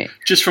difference for me.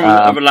 Just from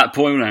a lat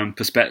pull down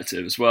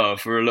perspective as well,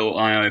 for a little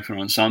eye opener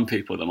on some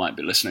people that might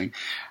be listening.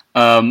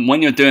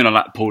 When you're doing a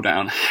lat pull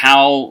down,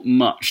 how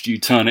much do you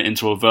turn it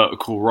into a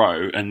vertical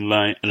row and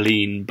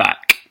lean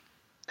back?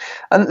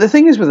 And the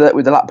thing is with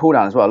the lat pull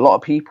down as well, a lot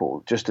of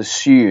people just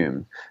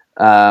assume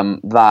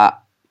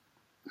that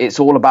it's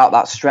all about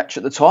that stretch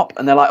at the top,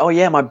 and they're like, "Oh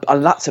yeah, my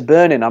lats are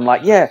burning." I'm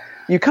like, "Yeah,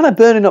 you're kind of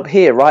burning up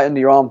here, right under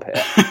your armpit."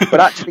 But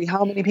actually,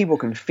 how many people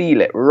can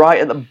feel it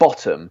right at the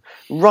bottom,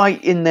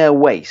 right in their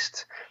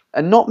waist?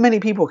 And not many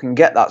people can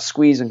get that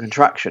squeeze and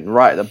contraction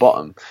right at the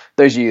bottom.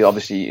 Those of you,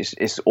 obviously,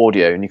 it's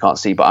audio and you can't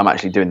see, but I'm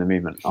actually doing the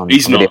movement.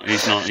 He's not.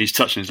 He's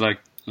touching his leg.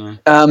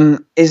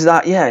 is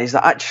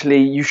that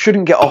actually you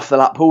shouldn't get off the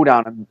lat pull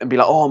down and be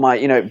like, oh my,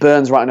 it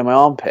burns right under my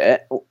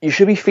armpit. You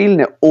should be feeling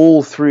it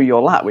all through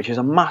your lat, which is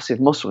a massive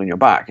muscle in your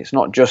back. It's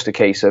not just a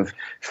case of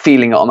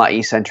feeling it on that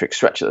eccentric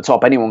stretch at the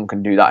top. Anyone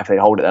can do that if they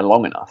hold it there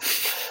long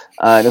enough.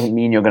 It doesn't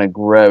mean you're going to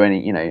grow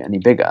any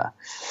bigger.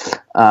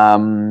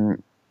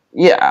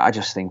 I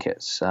just think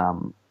it's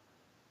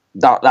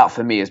that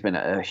for me has been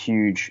a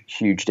huge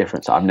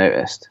difference that I've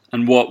noticed.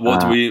 And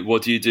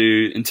what do you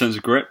do in terms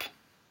of grip?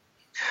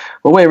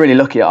 Well, we're really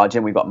lucky at our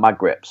gym. We've got mag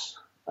grips,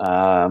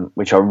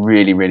 which are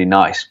really, really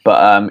nice.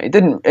 But it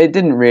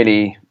doesn't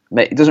really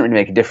make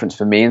a difference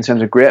for me in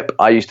terms of grip.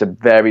 I used to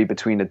vary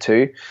between the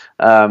two,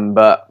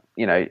 but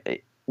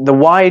the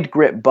wide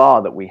grip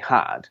bar that we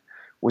had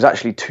was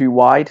actually too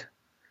wide,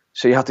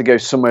 so you had to go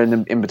somewhere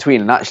in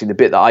between. And actually, the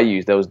bit that I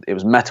used, it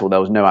was metal.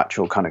 There was no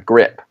actual kind of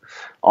grip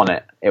on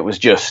it. It was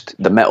just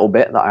the metal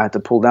bit that I had to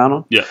pull down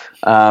on. Yeah.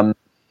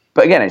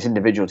 But again, it's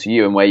individual to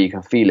you and where you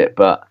can feel it.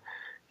 But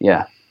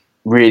yeah.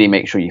 Really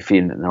make sure you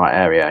feel it in the right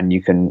area, and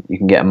you can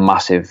get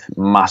massive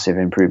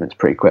improvements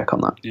pretty quick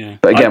on that. Yeah.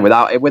 But again,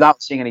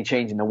 without seeing any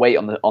change in the weight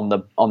on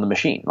the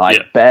machine,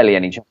 barely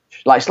any change.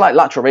 It's like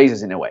lateral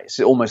raises in a way.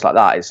 It's almost like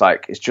that.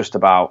 It's just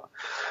about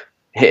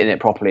hitting it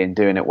properly and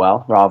doing it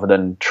well, rather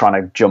than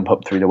trying to jump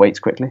up through the weights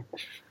quickly.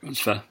 That's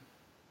fair.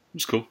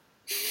 That's cool.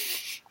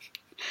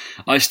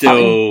 I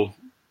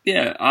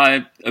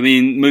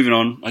mean, moving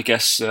on. I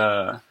guess.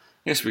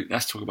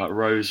 Let's talk about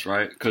rows,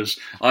 right? Because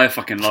I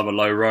fucking love a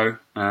low row.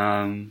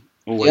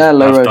 Always have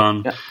row.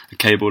 Done a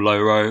cable low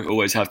row.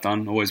 Always have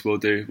done. Always will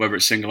do. Whether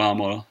it's single arm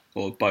or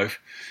both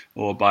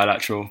or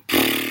bilateral.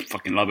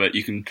 Fucking love it.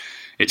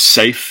 It's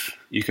safe.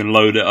 You can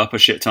load it up a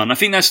shit ton. I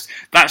think that's.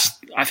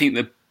 I think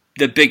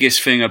the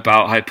biggest thing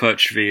about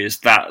hypertrophy is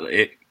that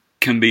it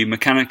can be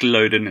mechanically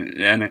loaded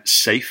and it's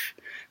safe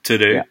to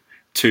do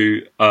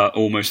to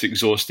almost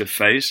exhaustive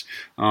phase.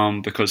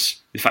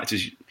 Because the fact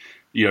is,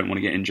 you don't want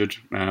to get injured,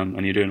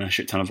 and you're doing a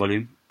shit ton of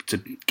volume to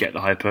get the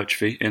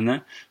hypertrophy in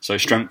there. So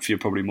strength, you're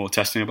probably more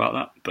testing about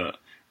that, but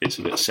it's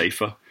a bit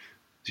safer.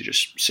 You're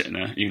just sitting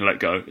there, you can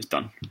let go, it's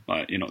done.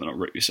 Like, you're not going to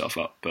rip yourself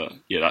up. But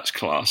yeah, that's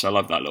class. I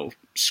love that little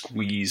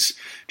squeeze,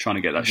 trying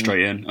to get that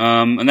straight in.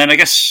 And then I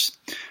guess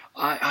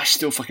I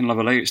still fucking love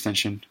a leg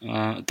extension.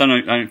 I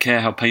don't care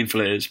how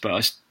painful it is, but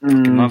I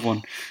fucking love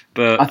one.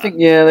 But I think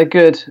they're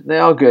good. They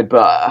are good,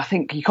 but I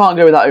think you can't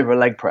go with that over a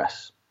leg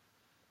press.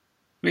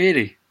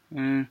 Really?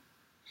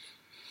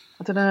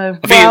 I don't know.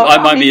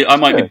 I think I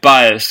might be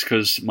biased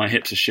because my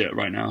hips are shit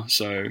right now.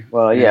 So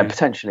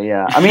potentially,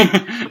 yeah. I mean,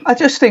 I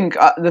just think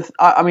at the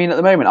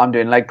moment I'm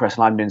doing leg press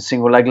and I'm doing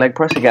single leg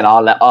press. Again,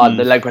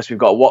 the leg press we've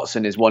got at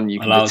Watson is one you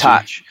can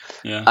detach.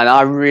 Yeah. And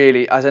I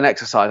really, as an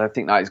exercise, I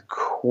think that is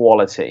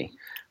quality.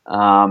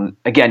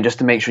 Again, just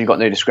to make sure you've got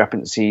no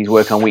discrepancies,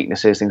 work on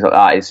weaknesses, things like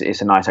that.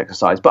 It's a nice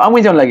exercise. But I'm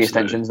with you on leg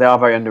extensions. They are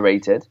very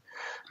underrated.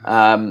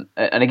 And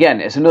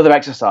again, it's another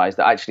exercise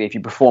that actually, if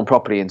you perform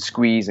properly and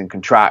squeeze and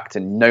contract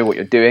and know what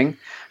you're doing,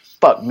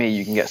 fuck me,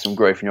 you can get some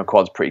growth in your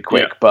quads pretty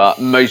quick. Yeah. But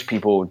most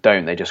people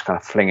don't. They just kind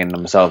of flinging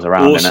themselves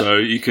around. Also,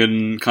 you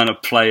can kind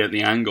of play at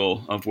the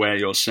angle of where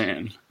you're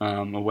sitting,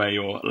 or where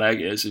your leg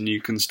is, and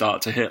you can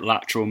start to hit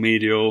lateral,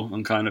 medial,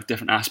 and kind of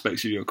different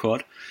aspects of your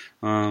quad.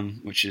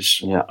 Which is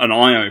an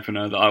eye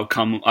opener that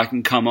I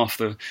can come off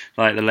the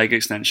leg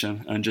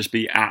extension and just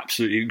be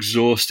absolutely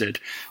exhausted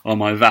on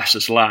my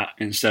vastus lat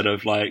instead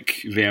of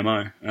like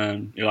VMO.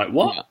 And you're like,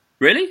 what? Yeah.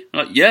 Really?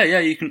 Like, yeah,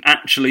 you can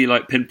actually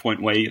like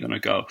pinpoint where you're gonna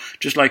go,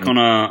 just like on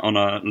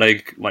a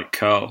leg like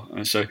curl.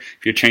 And so if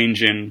you're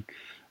changing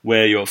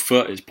where your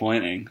foot is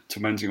pointing,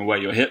 depending on where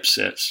your hip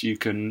sits, you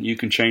can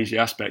change the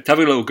aspect. Have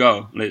a little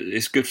go.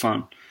 It's good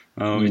fun.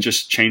 You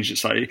just change it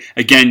slightly.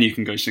 Again, you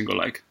can go single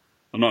leg.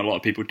 Well, not a lot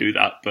of people do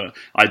that, but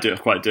I do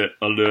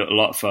a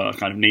lot for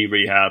kind of knee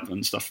rehab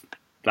and stuff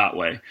that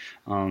way.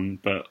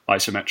 But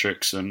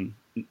isometrics and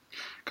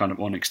kind of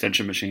on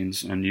extension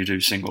machines, and you do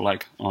single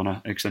leg on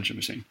an extension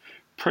machine.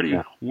 Pretty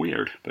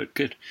weird, but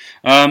good.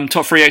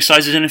 Top 3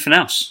 exercises, anything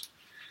else?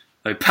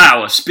 Like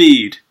power,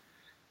 speed,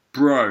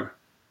 bro,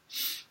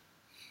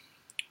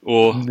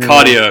 or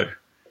cardio.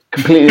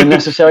 Completely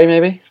unnecessary,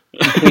 maybe.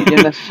 Completely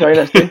unnecessary,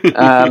 let's do.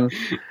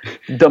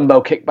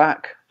 Dumbbell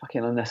kickback.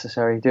 Fucking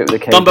unnecessary. Do it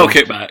with a cable. Dumbbell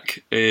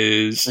kickback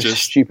is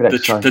just stupid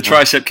exercise. The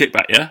tricep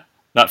kickback, yeah?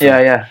 That thing.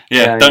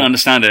 Yeah. Don't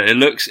understand it. It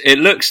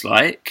looks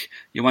like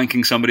you're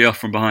wanking somebody off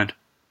from behind.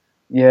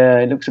 Yeah,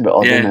 it looks a bit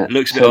odd, doesn't it? It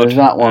looks a bit odd. There's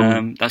that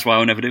one. That's why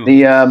I'll never do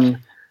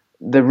one.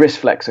 The wrist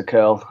flexor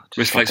curl.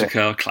 Wrist flexor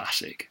curl,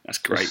 classic. That's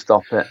great. Just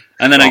stop it.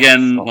 And then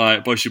again,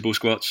 like bicycle ball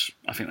squats,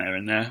 I think they're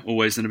in there.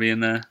 Always going to be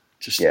in there.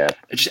 Just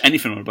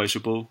anything on a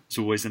bicycle ball is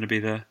always going to be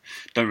there.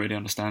 Don't really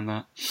understand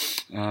that,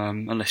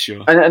 unless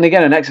you're. And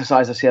again, an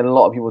exercise I see a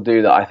lot of people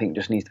do that I think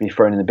just needs to be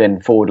thrown in the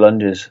bin. Forward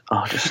lunges.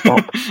 Oh, just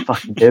stop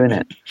fucking doing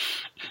it.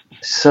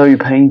 It's so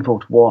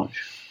painful to watch.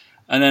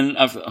 And then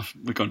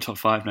we've gone top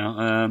 5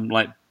 now.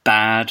 Like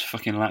bad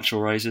fucking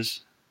lateral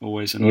raises.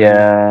 Always annoying.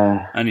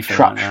 Yeah. Anything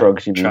trap like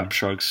shrugs. You mean? Trap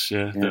shrugs.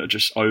 Yeah, that are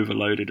just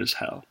overloaded as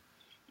hell.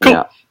 Cool.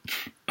 Yeah.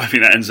 I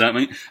think that ends that,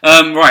 mate.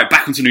 Right,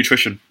 back onto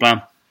nutrition.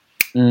 Blam.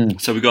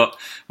 So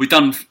we've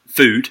done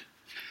food.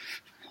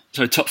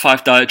 So top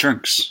 5 diet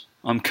drinks.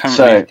 I'm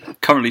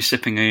currently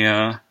sipping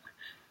a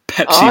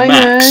Pepsi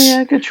Max.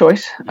 Yeah, good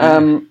choice.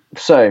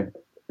 So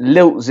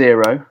Lilt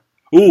Zero.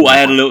 Ooh, I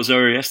had a Lilt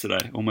Zero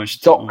yesterday.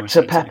 Almost.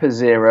 Dr. Pepper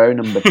Zero,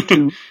 number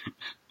 2.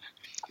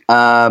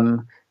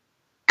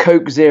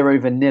 Coke Zero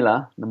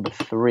Vanilla, number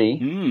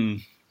 3.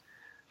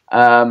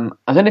 I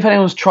don't know if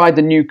anyone's tried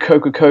the new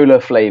Coca-Cola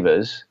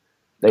flavors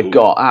they've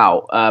got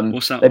out.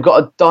 What's that? They've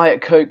got a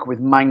Diet Coke with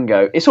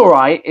mango. It's all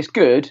right. It's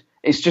good.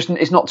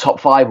 It's not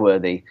top 5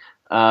 worthy.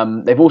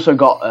 They've also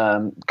got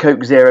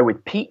Coke Zero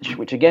with peach,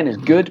 which again is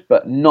good,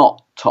 but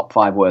not top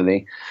 5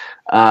 worthy.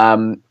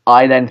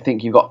 I then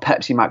think you've got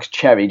Pepsi Max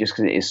Cherry just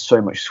because it is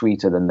so much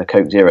sweeter than the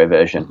Coke Zero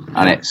version,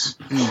 and it's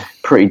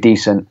pretty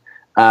decent.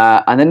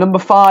 And then number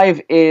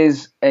 5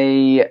 is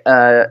a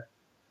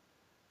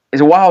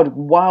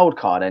wild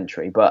card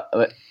entry, but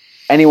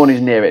anyone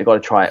who's near it got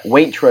to try it.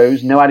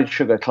 Waitrose, no added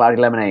sugar, cloudy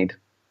lemonade.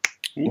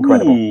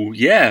 Incredible. Ooh,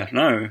 yeah,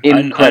 no,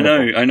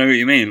 Incredible. I know what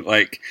you mean.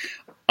 Like,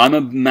 I'm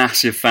a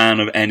massive fan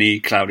of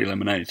any cloudy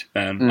lemonade,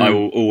 and I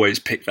will always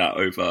pick that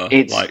over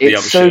the other shit.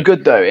 It's so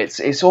good though.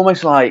 It's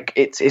almost like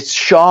it's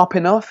sharp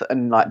enough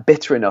and like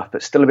bitter enough,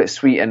 but still a bit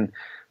sweet. And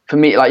for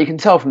me, like you can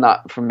tell from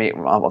me,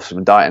 I'm obviously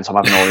been dieting, so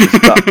I'm having all these.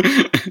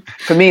 But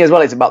for me as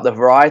well, it's about the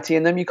variety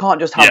in them. You can't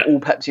just have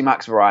all Pepsi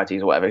Max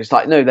varieties or whatever. It's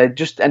like no, they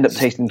just end up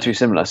tasting too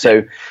similar.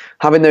 So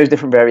having those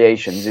different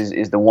variations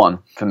is the one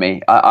for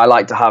me. I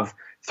like to have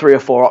 3 or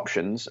 4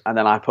 options, and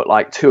then I put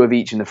like 2 of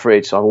each in the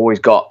fridge, so I've always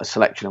got a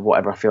selection of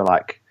whatever I feel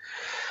like.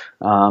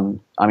 I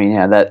mean,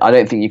 yeah, I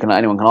don't think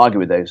anyone can argue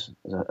with those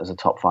as a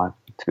top 5.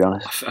 To be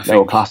honest, they're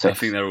all classics. I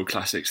think they're all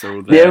classics. They're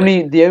all there.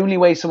 The only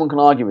way someone can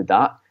argue with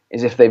that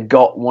is if they've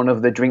got one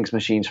of the drinks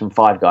machines from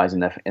Five Guys in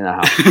their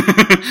house,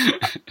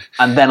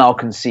 and then I'll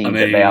concede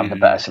that they have the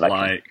better selection.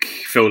 Like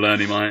Phil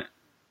Learney might.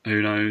 Who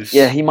knows?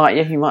 Yeah, he might.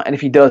 And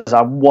if he does,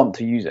 I want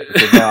to use it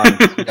because they are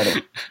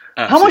incredible.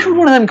 How much would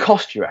one of them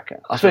cost, you reckon?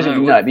 I suppose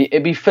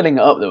it'd be filling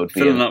it up. That would be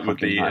filling up would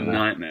be a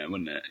nightmare,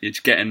 wouldn't it? It's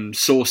getting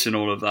sourcing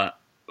all of that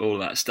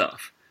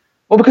stuff.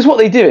 Well, because what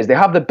they do is they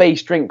have the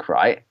base drink,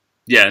 right?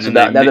 Yeah, and so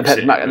then they're the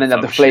Pepsi Max, and then they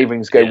have the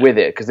flavorings go with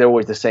it because they're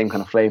always the same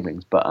kind of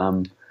flavorings. But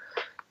I'd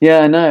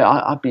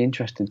be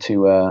interested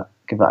to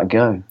give that a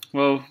go.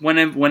 Well,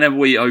 whenever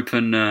we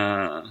open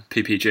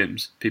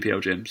PPL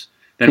gyms.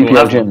 Then we'll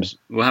have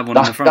one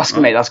in the front.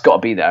 Mate, that's got to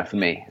be there for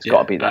me. It's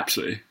got to be there.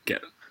 Absolutely,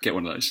 get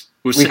one of those.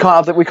 We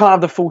can't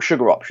have the full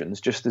sugar options,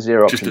 just the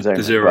zero options. Just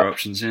the zero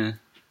options, yeah.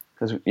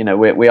 Because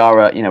we are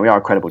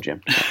a credible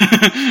gym.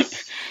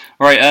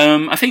 Right,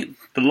 I think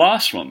the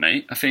last one,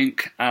 mate. I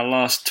think our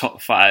last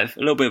top 5, a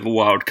little bit of a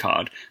wild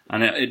card,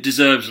 and it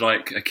deserves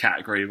like a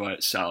category by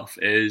itself.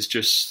 Is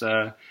just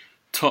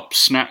top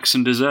snacks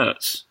and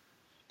desserts.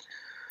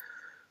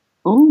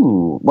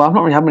 Ooh, well, I've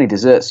not really had many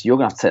desserts. So you're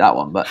gonna have to take that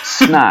one. But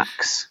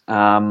snacks,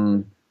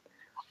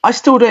 I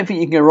still don't think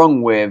you can go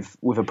wrong with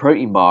a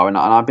protein bar. And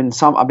I've been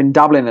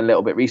dabbling a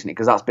little bit recently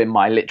because that's been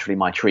literally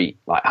my treat,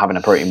 like having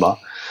a protein bar.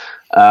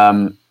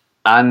 And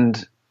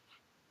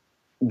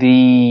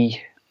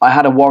I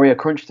had a Warrior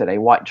Crunch today,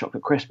 white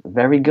chocolate crisp,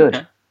 very good.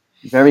 Okay.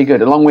 Very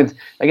good. Along with,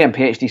 again,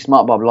 PhD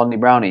Smart Bar Blondie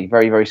Brownie.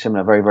 Very, very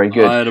similar. Very, very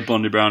good. I had a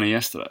Blondie Brownie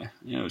yesterday.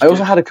 Yeah, I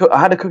also had a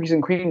cookies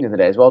and cream the other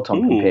day as well, Tom,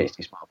 from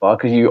PhD Smart Bar,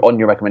 because on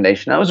your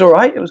recommendation. That was all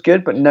right. It was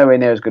good, but nowhere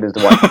near as good as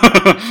the white.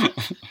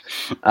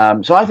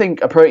 So I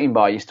think a protein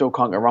bar, you still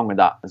can't go wrong with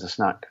that as a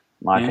snack,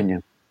 my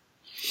opinion.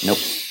 Nope.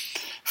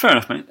 Fair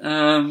enough, mate.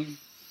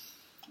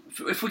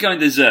 If we're going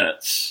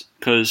desserts,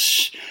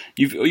 because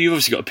you've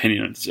obviously got an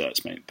opinion on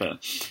desserts, mate, but...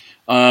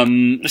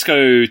 let's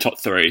go top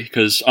 3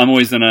 because I'm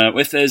always gonna.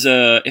 If there's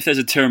a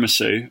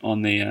tiramisu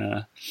on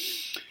the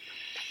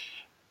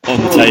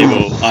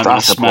table, I'm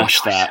gonna smash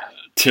that.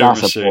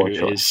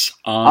 Tiramisu is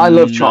unreal. I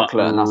love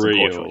chocolate, and that's a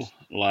poor choice.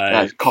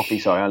 Like coffee.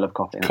 Sorry, I love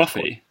coffee.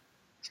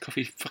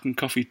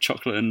 Coffee,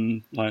 chocolate,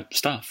 and like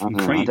stuff and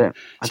cream.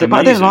 I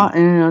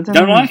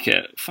don't like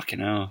it. Fucking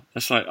hell!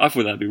 That's like I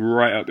thought that'd be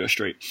right up your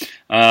street.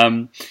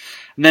 And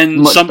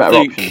then Much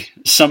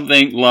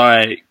something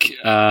like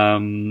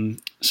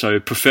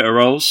so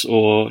profiteroles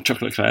or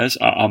chocolate eclairs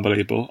are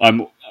unbelievable. I'm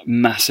a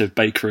massive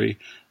bakery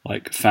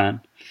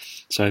fan,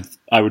 so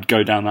I would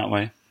go down that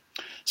way.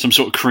 Some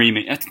sort of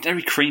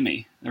very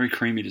creamy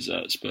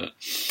desserts, but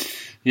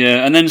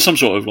yeah, and then some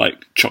sort of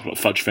like chocolate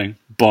fudge thing,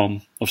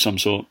 bomb of some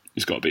sort.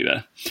 It's got to be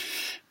there,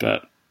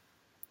 but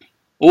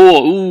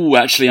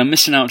actually, I'm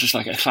missing out just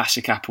like a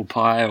classic apple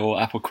pie or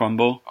apple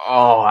crumble.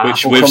 Oh,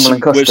 apple crumble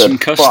and custard. With some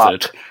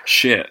custard. Fuck.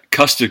 Shit,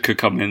 custard could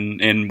come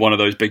in one of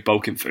those big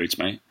bulking foods,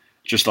 mate.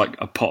 Just like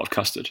a pot of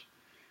custard,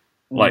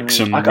 like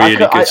some really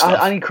good stuff.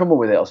 I need crumble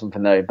with it or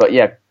something though. But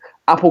yeah,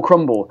 apple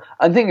crumble.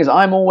 And the thing is,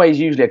 I'm always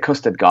usually a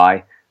custard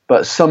guy,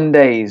 but some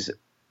days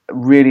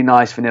really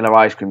nice vanilla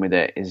ice cream with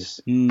it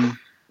is. I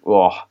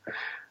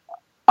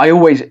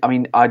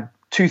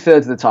 2/3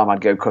 of the time I'd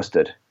go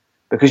custard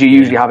because you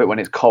usually have it when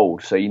it's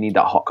cold, so you need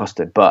that hot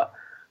custard. But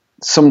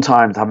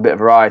sometimes to have a bit of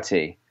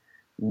variety,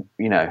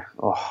 yeah.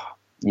 Oh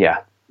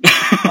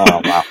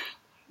wow.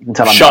 You can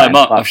tell I'm Shut him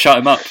dying. up. I've shut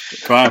him up.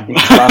 Bam. You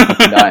can tell I'm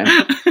fucking dying.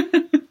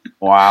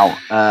 Wow.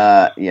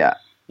 Yeah.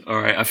 All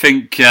right. I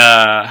think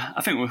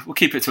we'll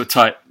keep it to a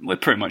tight. We're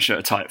pretty much at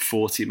a tight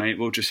 40, mate.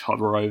 We'll just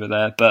hover over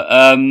there.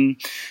 But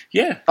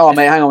yeah. Oh,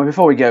 mate, hang on.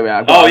 Before we go,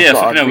 we've got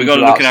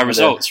to look at our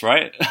results,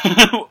 right?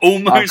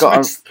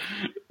 Almost.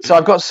 So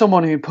I've got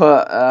someone who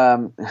put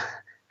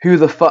who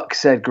the fuck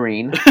said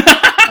green.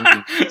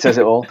 It says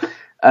it all.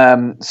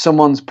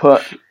 Someone's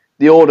put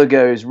the order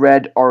goes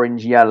red,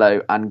 orange,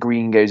 yellow, and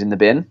green goes in the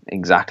bin.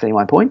 Exactly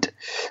my point.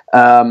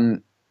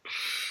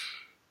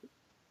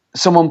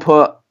 Someone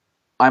put,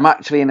 I'm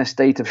actually in a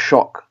state of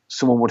shock.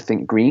 Someone would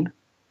think green.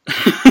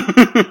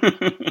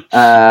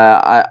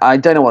 I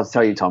don't know what to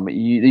tell you, Tom, but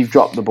you've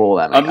dropped the ball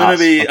there, mate.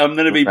 I'm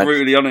gonna be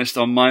brutally honest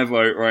on my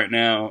vote right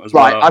now as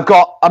well.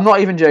 Right, I'm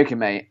not even joking,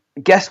 mate.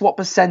 Guess what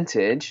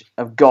percentage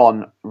have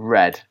gone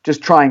red?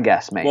 Just try and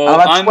guess, mate. Well,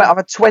 I've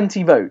had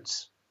 20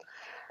 votes.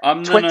 Well,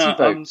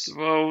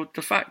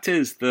 the fact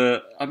is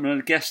that I'm going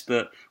to guess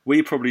that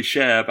we probably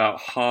share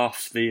about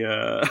half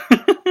the.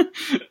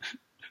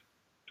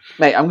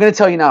 Mate, I'm going to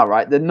tell you now,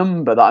 right? The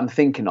number that I'm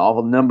thinking of,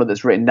 or the number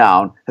that's written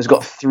down, has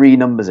got 3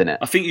 numbers in it.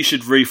 I think you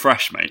should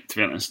refresh, mate, to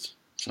be honest.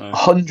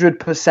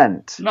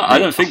 100%. No, I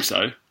don't think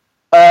so.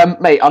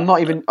 Mate, I'm not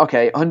even...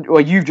 Okay,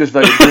 well, you've just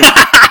voted green.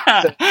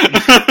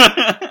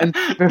 And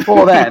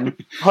before then,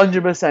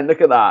 100%,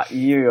 look at that.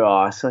 You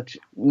are such...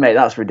 Mate,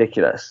 that's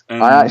ridiculous.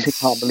 I actually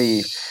can't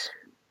believe...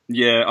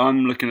 Yeah,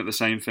 I'm looking at the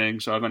same thing,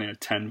 so I've only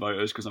had 10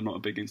 voters because I'm not a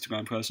big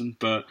Instagram person,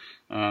 but...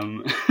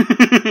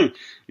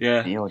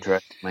 yeah. You're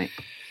dreadful, mate.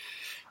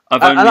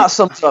 And that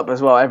sums up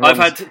as well. I've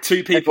had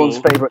 2 people...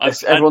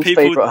 Everyone's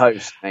favourite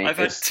host, mate. I've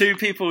had 2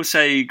 people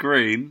say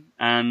green,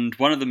 and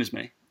one of them is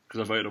me, because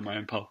I voted on my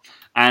own poll.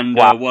 And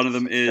one of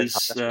them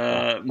is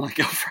my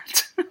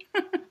girlfriend.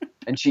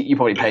 And you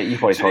probably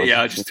told her.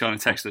 Yeah, I just kind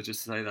of texted her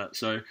just to say that.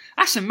 So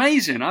that's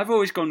amazing. I've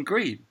always gone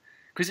green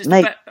because it's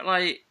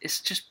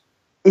it's just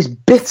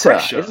bitter.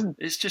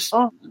 It's just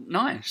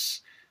nice.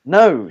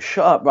 No,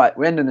 shut up. Right,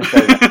 we're ending the show.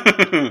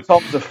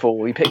 Tom's a fool.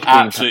 We picked green.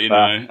 Absolutely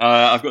no.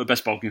 I've got the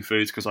best bulking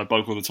foods because I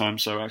bulk all the time,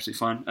 so absolutely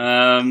fine.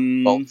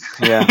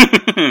 Yeah.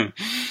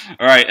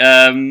 All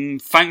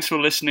right. Thanks for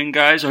listening,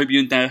 guys. I hope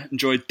you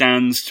enjoyed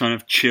Dan's kind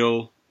of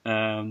chill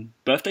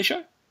birthday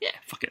show. Yeah,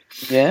 fuck it.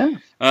 Yeah.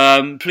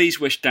 Please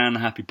wish Dan a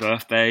happy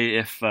birthday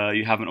if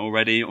you haven't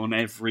already on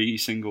every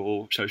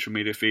single social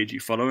media feed you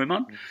follow him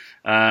on.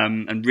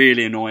 And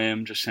really annoy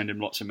him. Just send him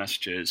lots of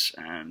messages,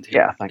 and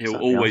he'll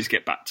always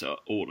get back to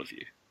all of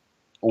you.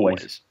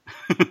 Always.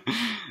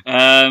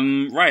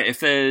 Right. If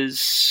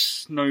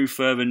there's no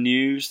further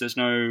news, there's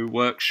no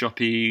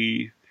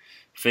workshop-y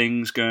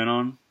things going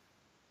on.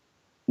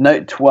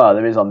 Well,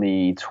 there is on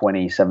the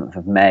 27th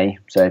of May.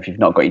 So if you've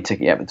not got your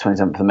ticket yet for the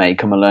 27th of May,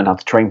 come and learn how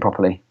to train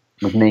properly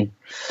with me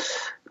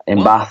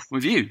in Bath.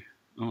 With you?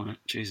 Oh,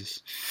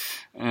 Jesus.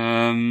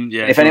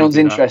 If anyone's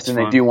interested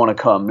and they do want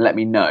to come, let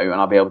me know and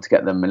I'll be able to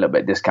get them a little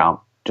bit of discount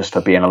just for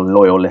being a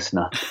loyal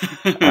listener.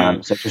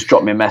 So just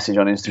drop me a message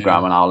on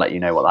Instagram and I'll let you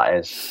know what that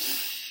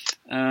is.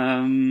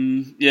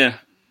 Yeah,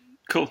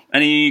 cool.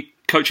 Any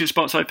coaching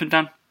spots open,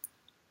 Dan?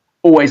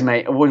 Always,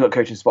 mate. I've always got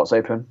coaching spots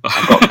open.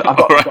 I've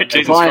got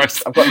no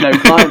clients. I've got no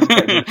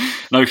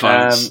clients. No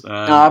clients. No,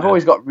 I've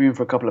always got room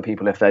for a couple of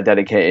people if they're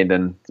dedicated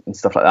and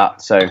stuff like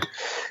that. So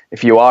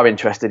if you are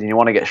interested and you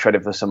want to get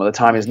shredded for summer, the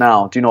time is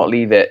now. Do not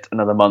leave it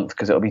another month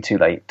because it'll be too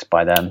late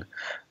by then.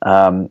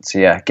 So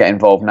yeah, get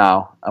involved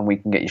now and we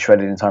can get you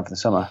shredded in time for the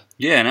summer.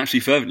 Yeah, and actually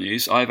further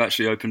news, I've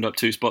actually opened up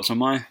 2 spots on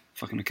my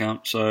fucking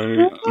account, so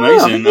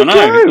amazing. I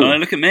know,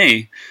 look at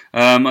me.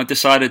 I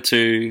decided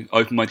to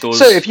open my doors.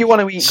 So if you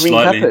want to eat green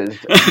peppers,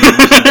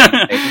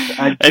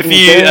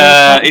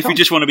 if you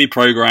just want to be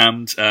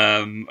programmed,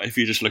 if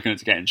you're just looking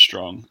at getting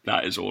strong,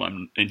 that is all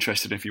I'm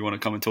interested in. If you want to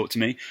come and talk to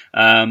me,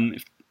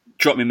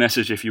 drop me a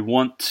message if you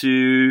want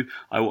to.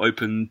 I will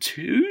open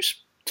 2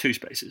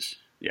 spaces.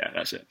 Yeah,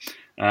 that's it.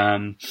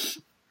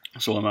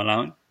 That's all I'm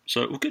allowing.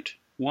 So all good.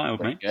 Wild,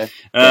 mate.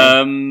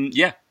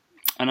 Yeah,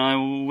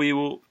 and we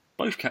will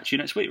both catch you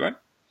next week, right?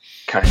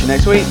 Catch you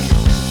next week.